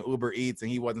know what I'm saying, Uber Eats,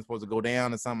 and he wasn't supposed to go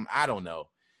down or something. I don't know.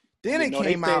 Then it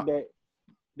came out.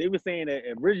 They were saying that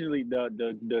originally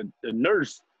the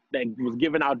nurse that was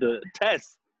giving out the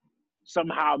test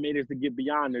somehow managed to get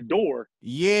beyond the door.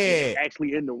 Yeah.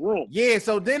 Actually in the room. Yeah.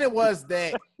 So then it was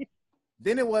that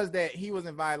Then it was that he was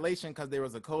in violation because there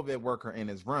was a COVID worker in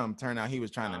his room. Turned out he was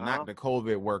trying to knock the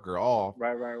COVID worker off.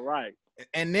 Right.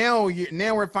 And now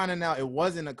we're finding out it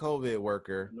wasn't a COVID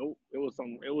worker. Nope.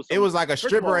 It was like a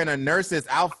stripper in a nurse's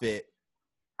outfit.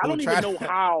 I don't even know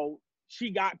how she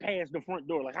got past the front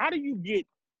door. Like, how do you get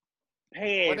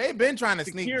past? Well, they've been trying to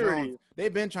sneak drones.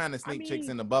 They've been trying to sneak chicks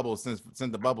in the bubble since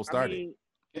the bubble started.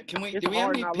 Do we have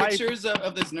any pictures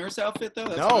of this nurse outfit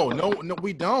though? No,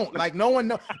 we don't. Like, no one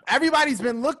knows. Everybody's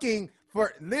been looking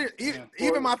for.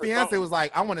 Even my fiance was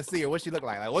like, I want to see her. What she look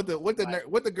like? Like, what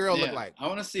the girl look like? I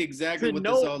want to see exactly what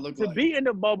this all look like. To be in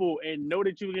the bubble and know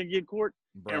that you were gonna get caught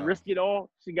and risk it all,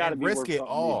 she got to risk it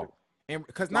all. And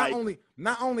because not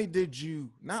only did you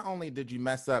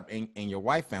mess up and your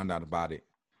wife found out about it,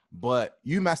 but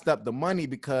you messed up the money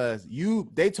because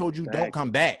they told you don't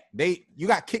come back. You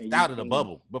got kicked out of the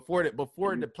bubble before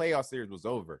the playoff series was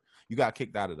over. You got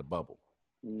kicked out of the bubble.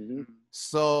 Mm-hmm.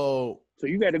 So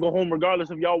you got to go home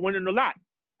regardless of y'all winning or not.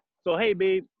 So hey,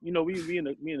 babe, we in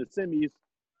the semis.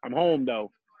 I'm home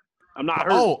though. I'm not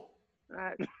hurt.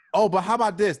 But how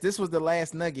about this? This was the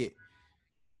last nugget.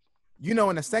 In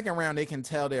the second round, they can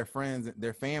tell their friends,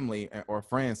 their family or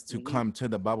friends to come to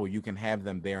the bubble. You can have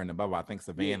them there in the bubble. I think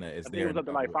Savannah is there. It was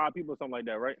something like 5 people or something like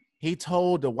that, right? He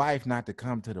told the wife not to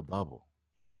come to the bubble.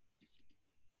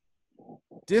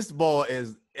 This boy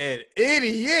is an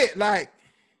idiot. Like,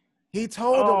 he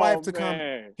told the wife to come.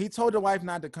 He told the wife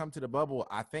not to come to the bubble.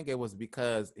 I think it was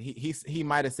because he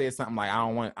might have said something like, I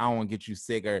don't want to get you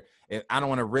sick, or I don't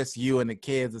want to risk you and the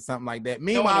kids or something like that.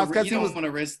 Meanwhile, because you don't want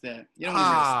to risk that. You don't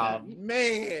want to risk that.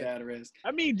 Man. Bad risk.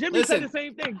 I mean, Jimmy said the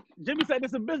same thing. Jimmy said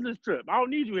it's a business trip. I don't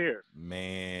need you here.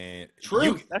 Man.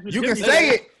 True. You can say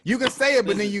it. You can say it,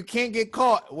 but then you can't get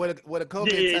caught with a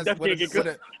COVID test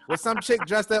with some chick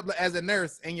dressed up as a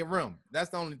nurse in your room. That's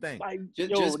the only thing. Like,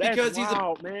 just because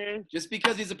man. Just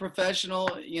because he's a professional,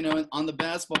 on the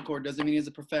basketball court doesn't mean he's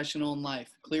a professional in life.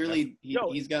 Clearly,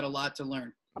 he's got a lot to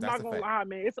learn. I'm not gonna lie,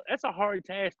 man. It's a hard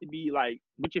task to be like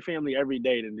with your family every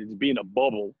day and just be in a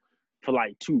bubble for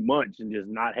like 2 months and just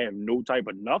not have no type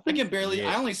of nothing. I can barely.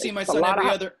 Yeah. I only see my son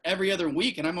every other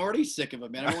week, and I'm already sick of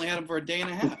him, man. I've only had him for a day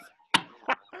and a half.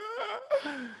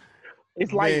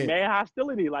 It's like mad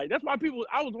hostility. Like, that's why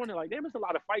I was wondering, like, damn, there's a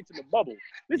lot of fights in the bubble.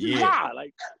 This is why,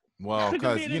 like. Well,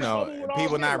 because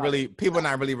people not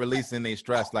really releasing their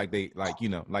stress like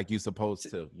you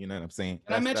supposed to. You know what I'm saying?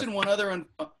 Can I mention one other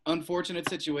unfortunate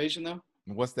situation though?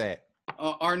 What's that?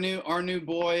 Our new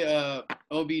boy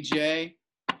OBJ,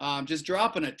 just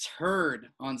dropping a turd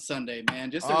on Sunday, man.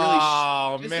 Just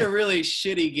a really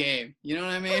shitty game. You know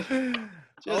what I mean?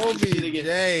 Just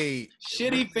OBJ,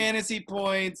 shitty fantasy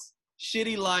points.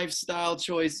 Shitty lifestyle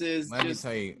choices. Let me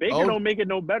tell you, Baker don't make it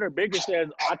no better. Baker says,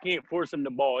 I can't force him the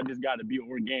ball. It just got to be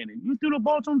organic. You threw the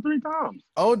ball to him 3 times.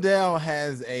 Odell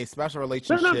has a special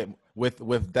relationship with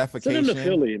defecation. Send him to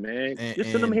Philly, man.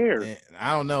 Just send him here.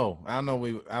 I don't know.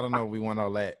 We want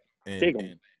all that. Take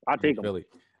him. I'll take him. Philly.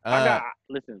 I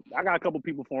got a couple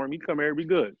people for him. He come here, be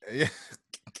good. Yeah.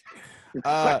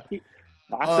 I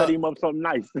set him up something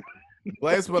nice.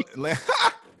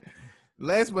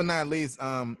 last but not least,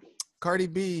 Cardi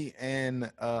B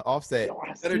and Offset.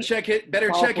 Better check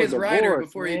his rider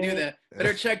before you do that.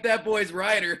 Better check that boy's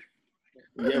rider.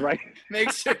 Yeah, right.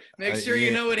 Make sure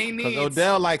you know what he needs.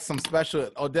 Odell likes special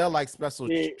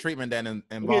treatment that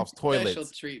involves toilets.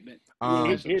 Special treatment.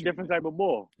 He's a different type of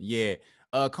ball. Yeah.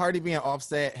 Cardi B and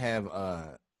Offset have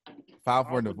filed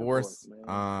for divorce.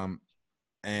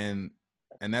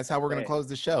 And that's how we're gonna close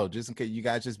the show. Just in case you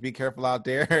guys just be careful out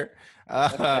there.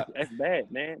 That's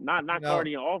bad, man. Not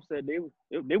Cardi and Offset.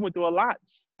 They went through a lot.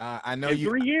 I know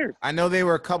 3 years. I know they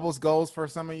were couples goals for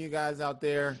some of you guys out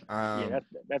there. Yeah,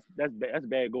 that's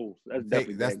bad goals.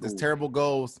 That's terrible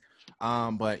goals.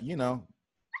 But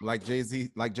like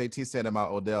JT said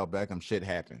about Odell Beckham, shit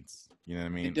happens. You know what I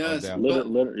mean? It does.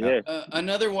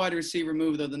 Another wide receiver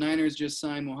move though. The Niners just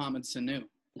signed Mohamed Sanu.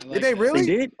 Did they really?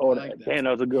 They did? Oh, that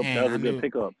was a good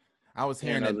pickup. I was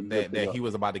hearing that he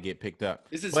was about to get picked up.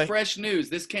 This is fresh news.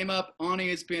 This came up on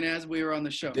ESPN as we were on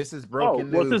the show. This is broken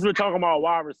news. Well, since we're talking about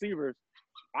wide receivers,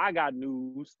 I got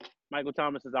news. Michael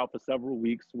Thomas is out for several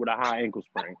weeks with a high ankle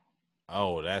sprain.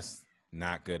 Oh, that's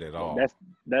not good at all.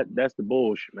 That's the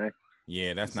bullshit, man.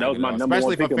 Yeah, that's not good at all.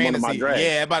 Especially for fantasy.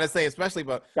 Yeah, I'm about to say, especially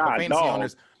for fantasy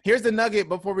owners. Here's the nugget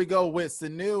before we go with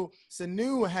Sanu.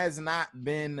 Sanu has not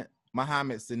been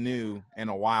Mohamed Sanu in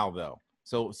a while, though.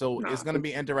 So it's going to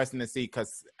be interesting to see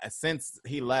because since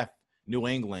he left New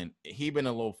England, he been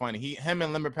a little funny. Him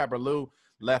and Lemon Pepper Lou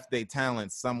left their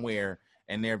talent somewhere,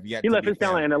 and they're yet. He left his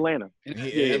talent in Atlanta.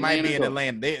 It might be in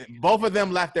Atlanta. Both of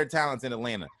them left their talents in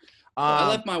Atlanta. I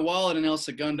left my wallet in El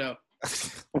Segundo.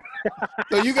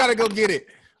 So you got to go get it.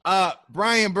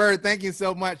 Brian Bird, thank you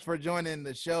so much for joining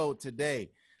the show today.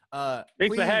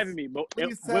 Thanks for having me. But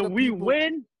when we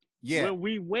win,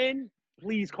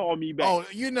 please call me back. Oh,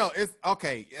 it's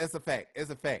okay. It's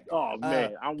a fact. Oh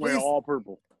man, I'm wearing all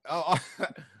purple. Oh,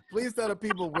 please tell the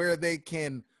people where they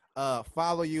can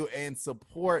follow you and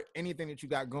support anything that you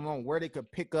got going on, where they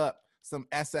could pick up some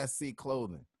SSC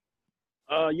clothing.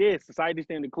 Society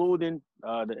Standard Clothing.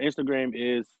 The Instagram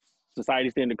is Society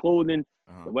Standard Clothing.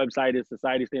 The website is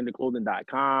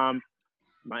societystandardclothing.com.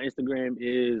 My Instagram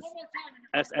is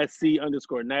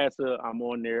SSC_NASA. I'm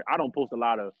on there. I don't post a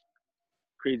lot of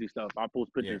crazy stuff. I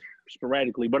post pictures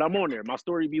sporadically, but I'm on there. My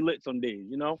story be lit some days,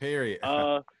 Period.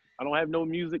 I don't have no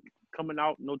music coming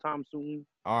out no time soon.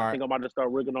 All right. I think I'm about to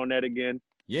start working on that again.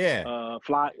 Yeah.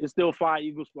 It's still Fly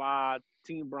Eagles Fly,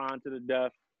 Team Bron to the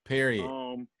death. Period.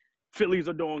 Phillies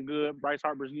are doing good. Bryce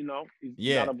Harper's, he's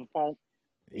out of a funk.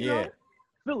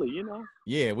 Philly,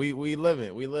 Yeah, we live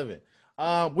it. We live it.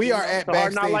 We are at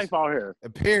Backstage. Hard life out here.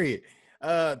 Period.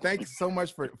 Thank you so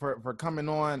much for coming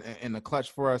on in the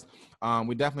clutch for us.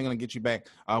 We're definitely going to get you back.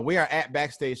 We are at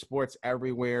Backstage Sports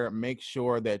everywhere. Make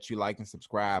sure that you like and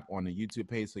subscribe on the YouTube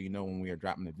page so you know when we are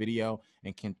dropping the video,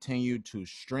 and continue to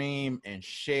stream and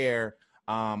share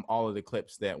all of the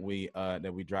clips that we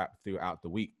drop throughout the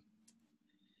week.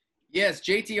 Yes,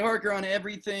 JT Harker on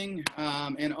everything,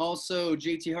 and also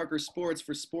JT Harker Sports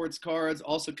for sports cards,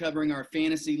 also covering our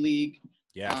fantasy league.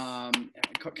 Yeah.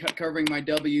 Covering my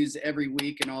W's every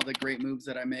week and all the great moves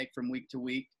that I make from week to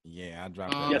week. Yeah, I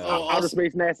dropped that. Yes, Outer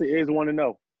Space NASA is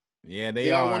 1-0. Yeah,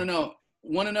 they are. 1-0.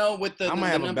 1-0 with the. I'm gonna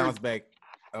have numbers.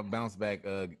 a bounce back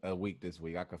a week this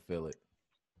week. I can feel it.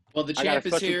 Well, the champ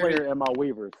is here. Player in my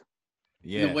waivers.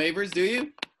 Yeah. The waivers, do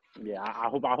you? Yeah, I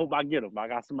hope I get them. I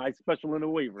got somebody special in the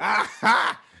waivers.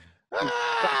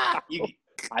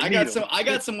 I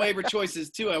got some waiver choices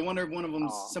too. I wonder if one of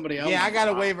them's somebody else. Yeah, I got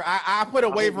a waiver. I put a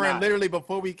waiver in literally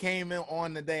before we came in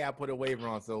on the day. I put a waiver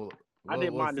on. So I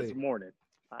did mine this morning.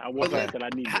 I wasn't that I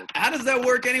needed it. How does that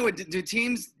work anyway? Do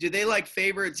teams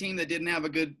favor a team that didn't have a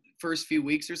good first few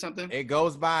weeks or something? It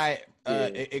goes by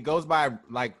it goes by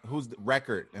like who's the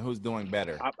record and who's doing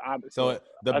better. So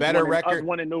the better record,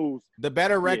 the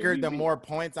better record, the more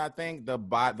points. I think the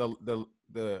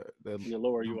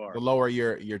lower you are, the lower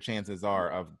your chances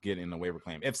are of getting the waiver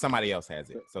claim if somebody else has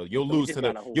it. So you'll lose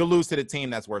to the team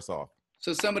that's worse off.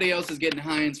 So somebody else is getting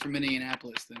Hines from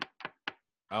Indianapolis then.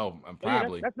 Oh,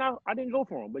 probably. That's not. I didn't go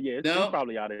for him, but it's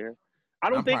probably out of here.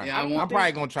 I'm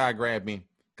probably gonna try to grab me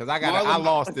because I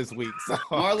lost this week. So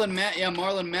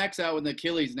Marlon Mack's out with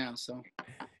Achilles now. So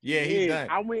he's done.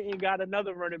 I went and got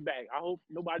another running back. I hope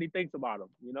nobody thinks about him.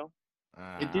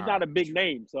 He's not a big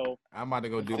name, so I'm about to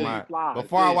go do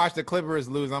before I watch the Clippers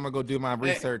lose. I'm gonna go do my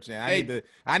research, and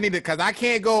I need to because I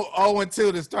can't go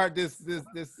 0-2 to start this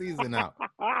season out.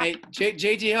 Hey,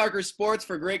 JT Harker Sports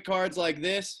for great cards like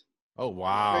this. Oh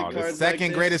wow, the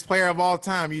second greatest player of all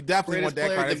time. You definitely want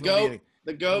that card.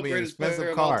 The GOAT, greatest player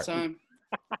of all time.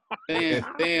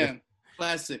 Bam,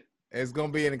 classic. It's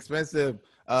gonna be an expensive.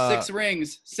 6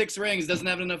 rings. 6 rings. Doesn't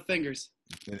have enough fingers.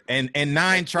 And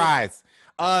 9 tries.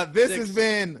 This has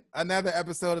been another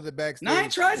episode of the Backstage. 9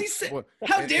 tries.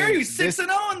 How dare you?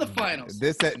 6-0 in the finals.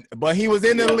 But he was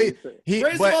in the league.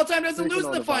 Greatest of all time doesn't lose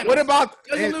in the finals. What about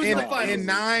in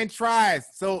 9 tries?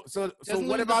 So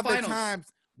what about the times?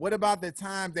 What about the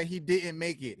times that he didn't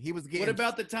make it? He was getting. What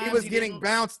about the times he was getting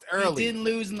bounced early? He didn't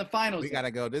lose in the finals. We gotta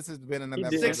go. This has been another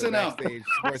episode of the Backstage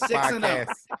Sports 6-0.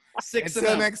 Podcast.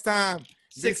 Until next time.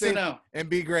 6-0 and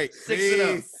be great.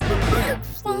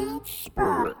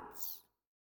 6-0.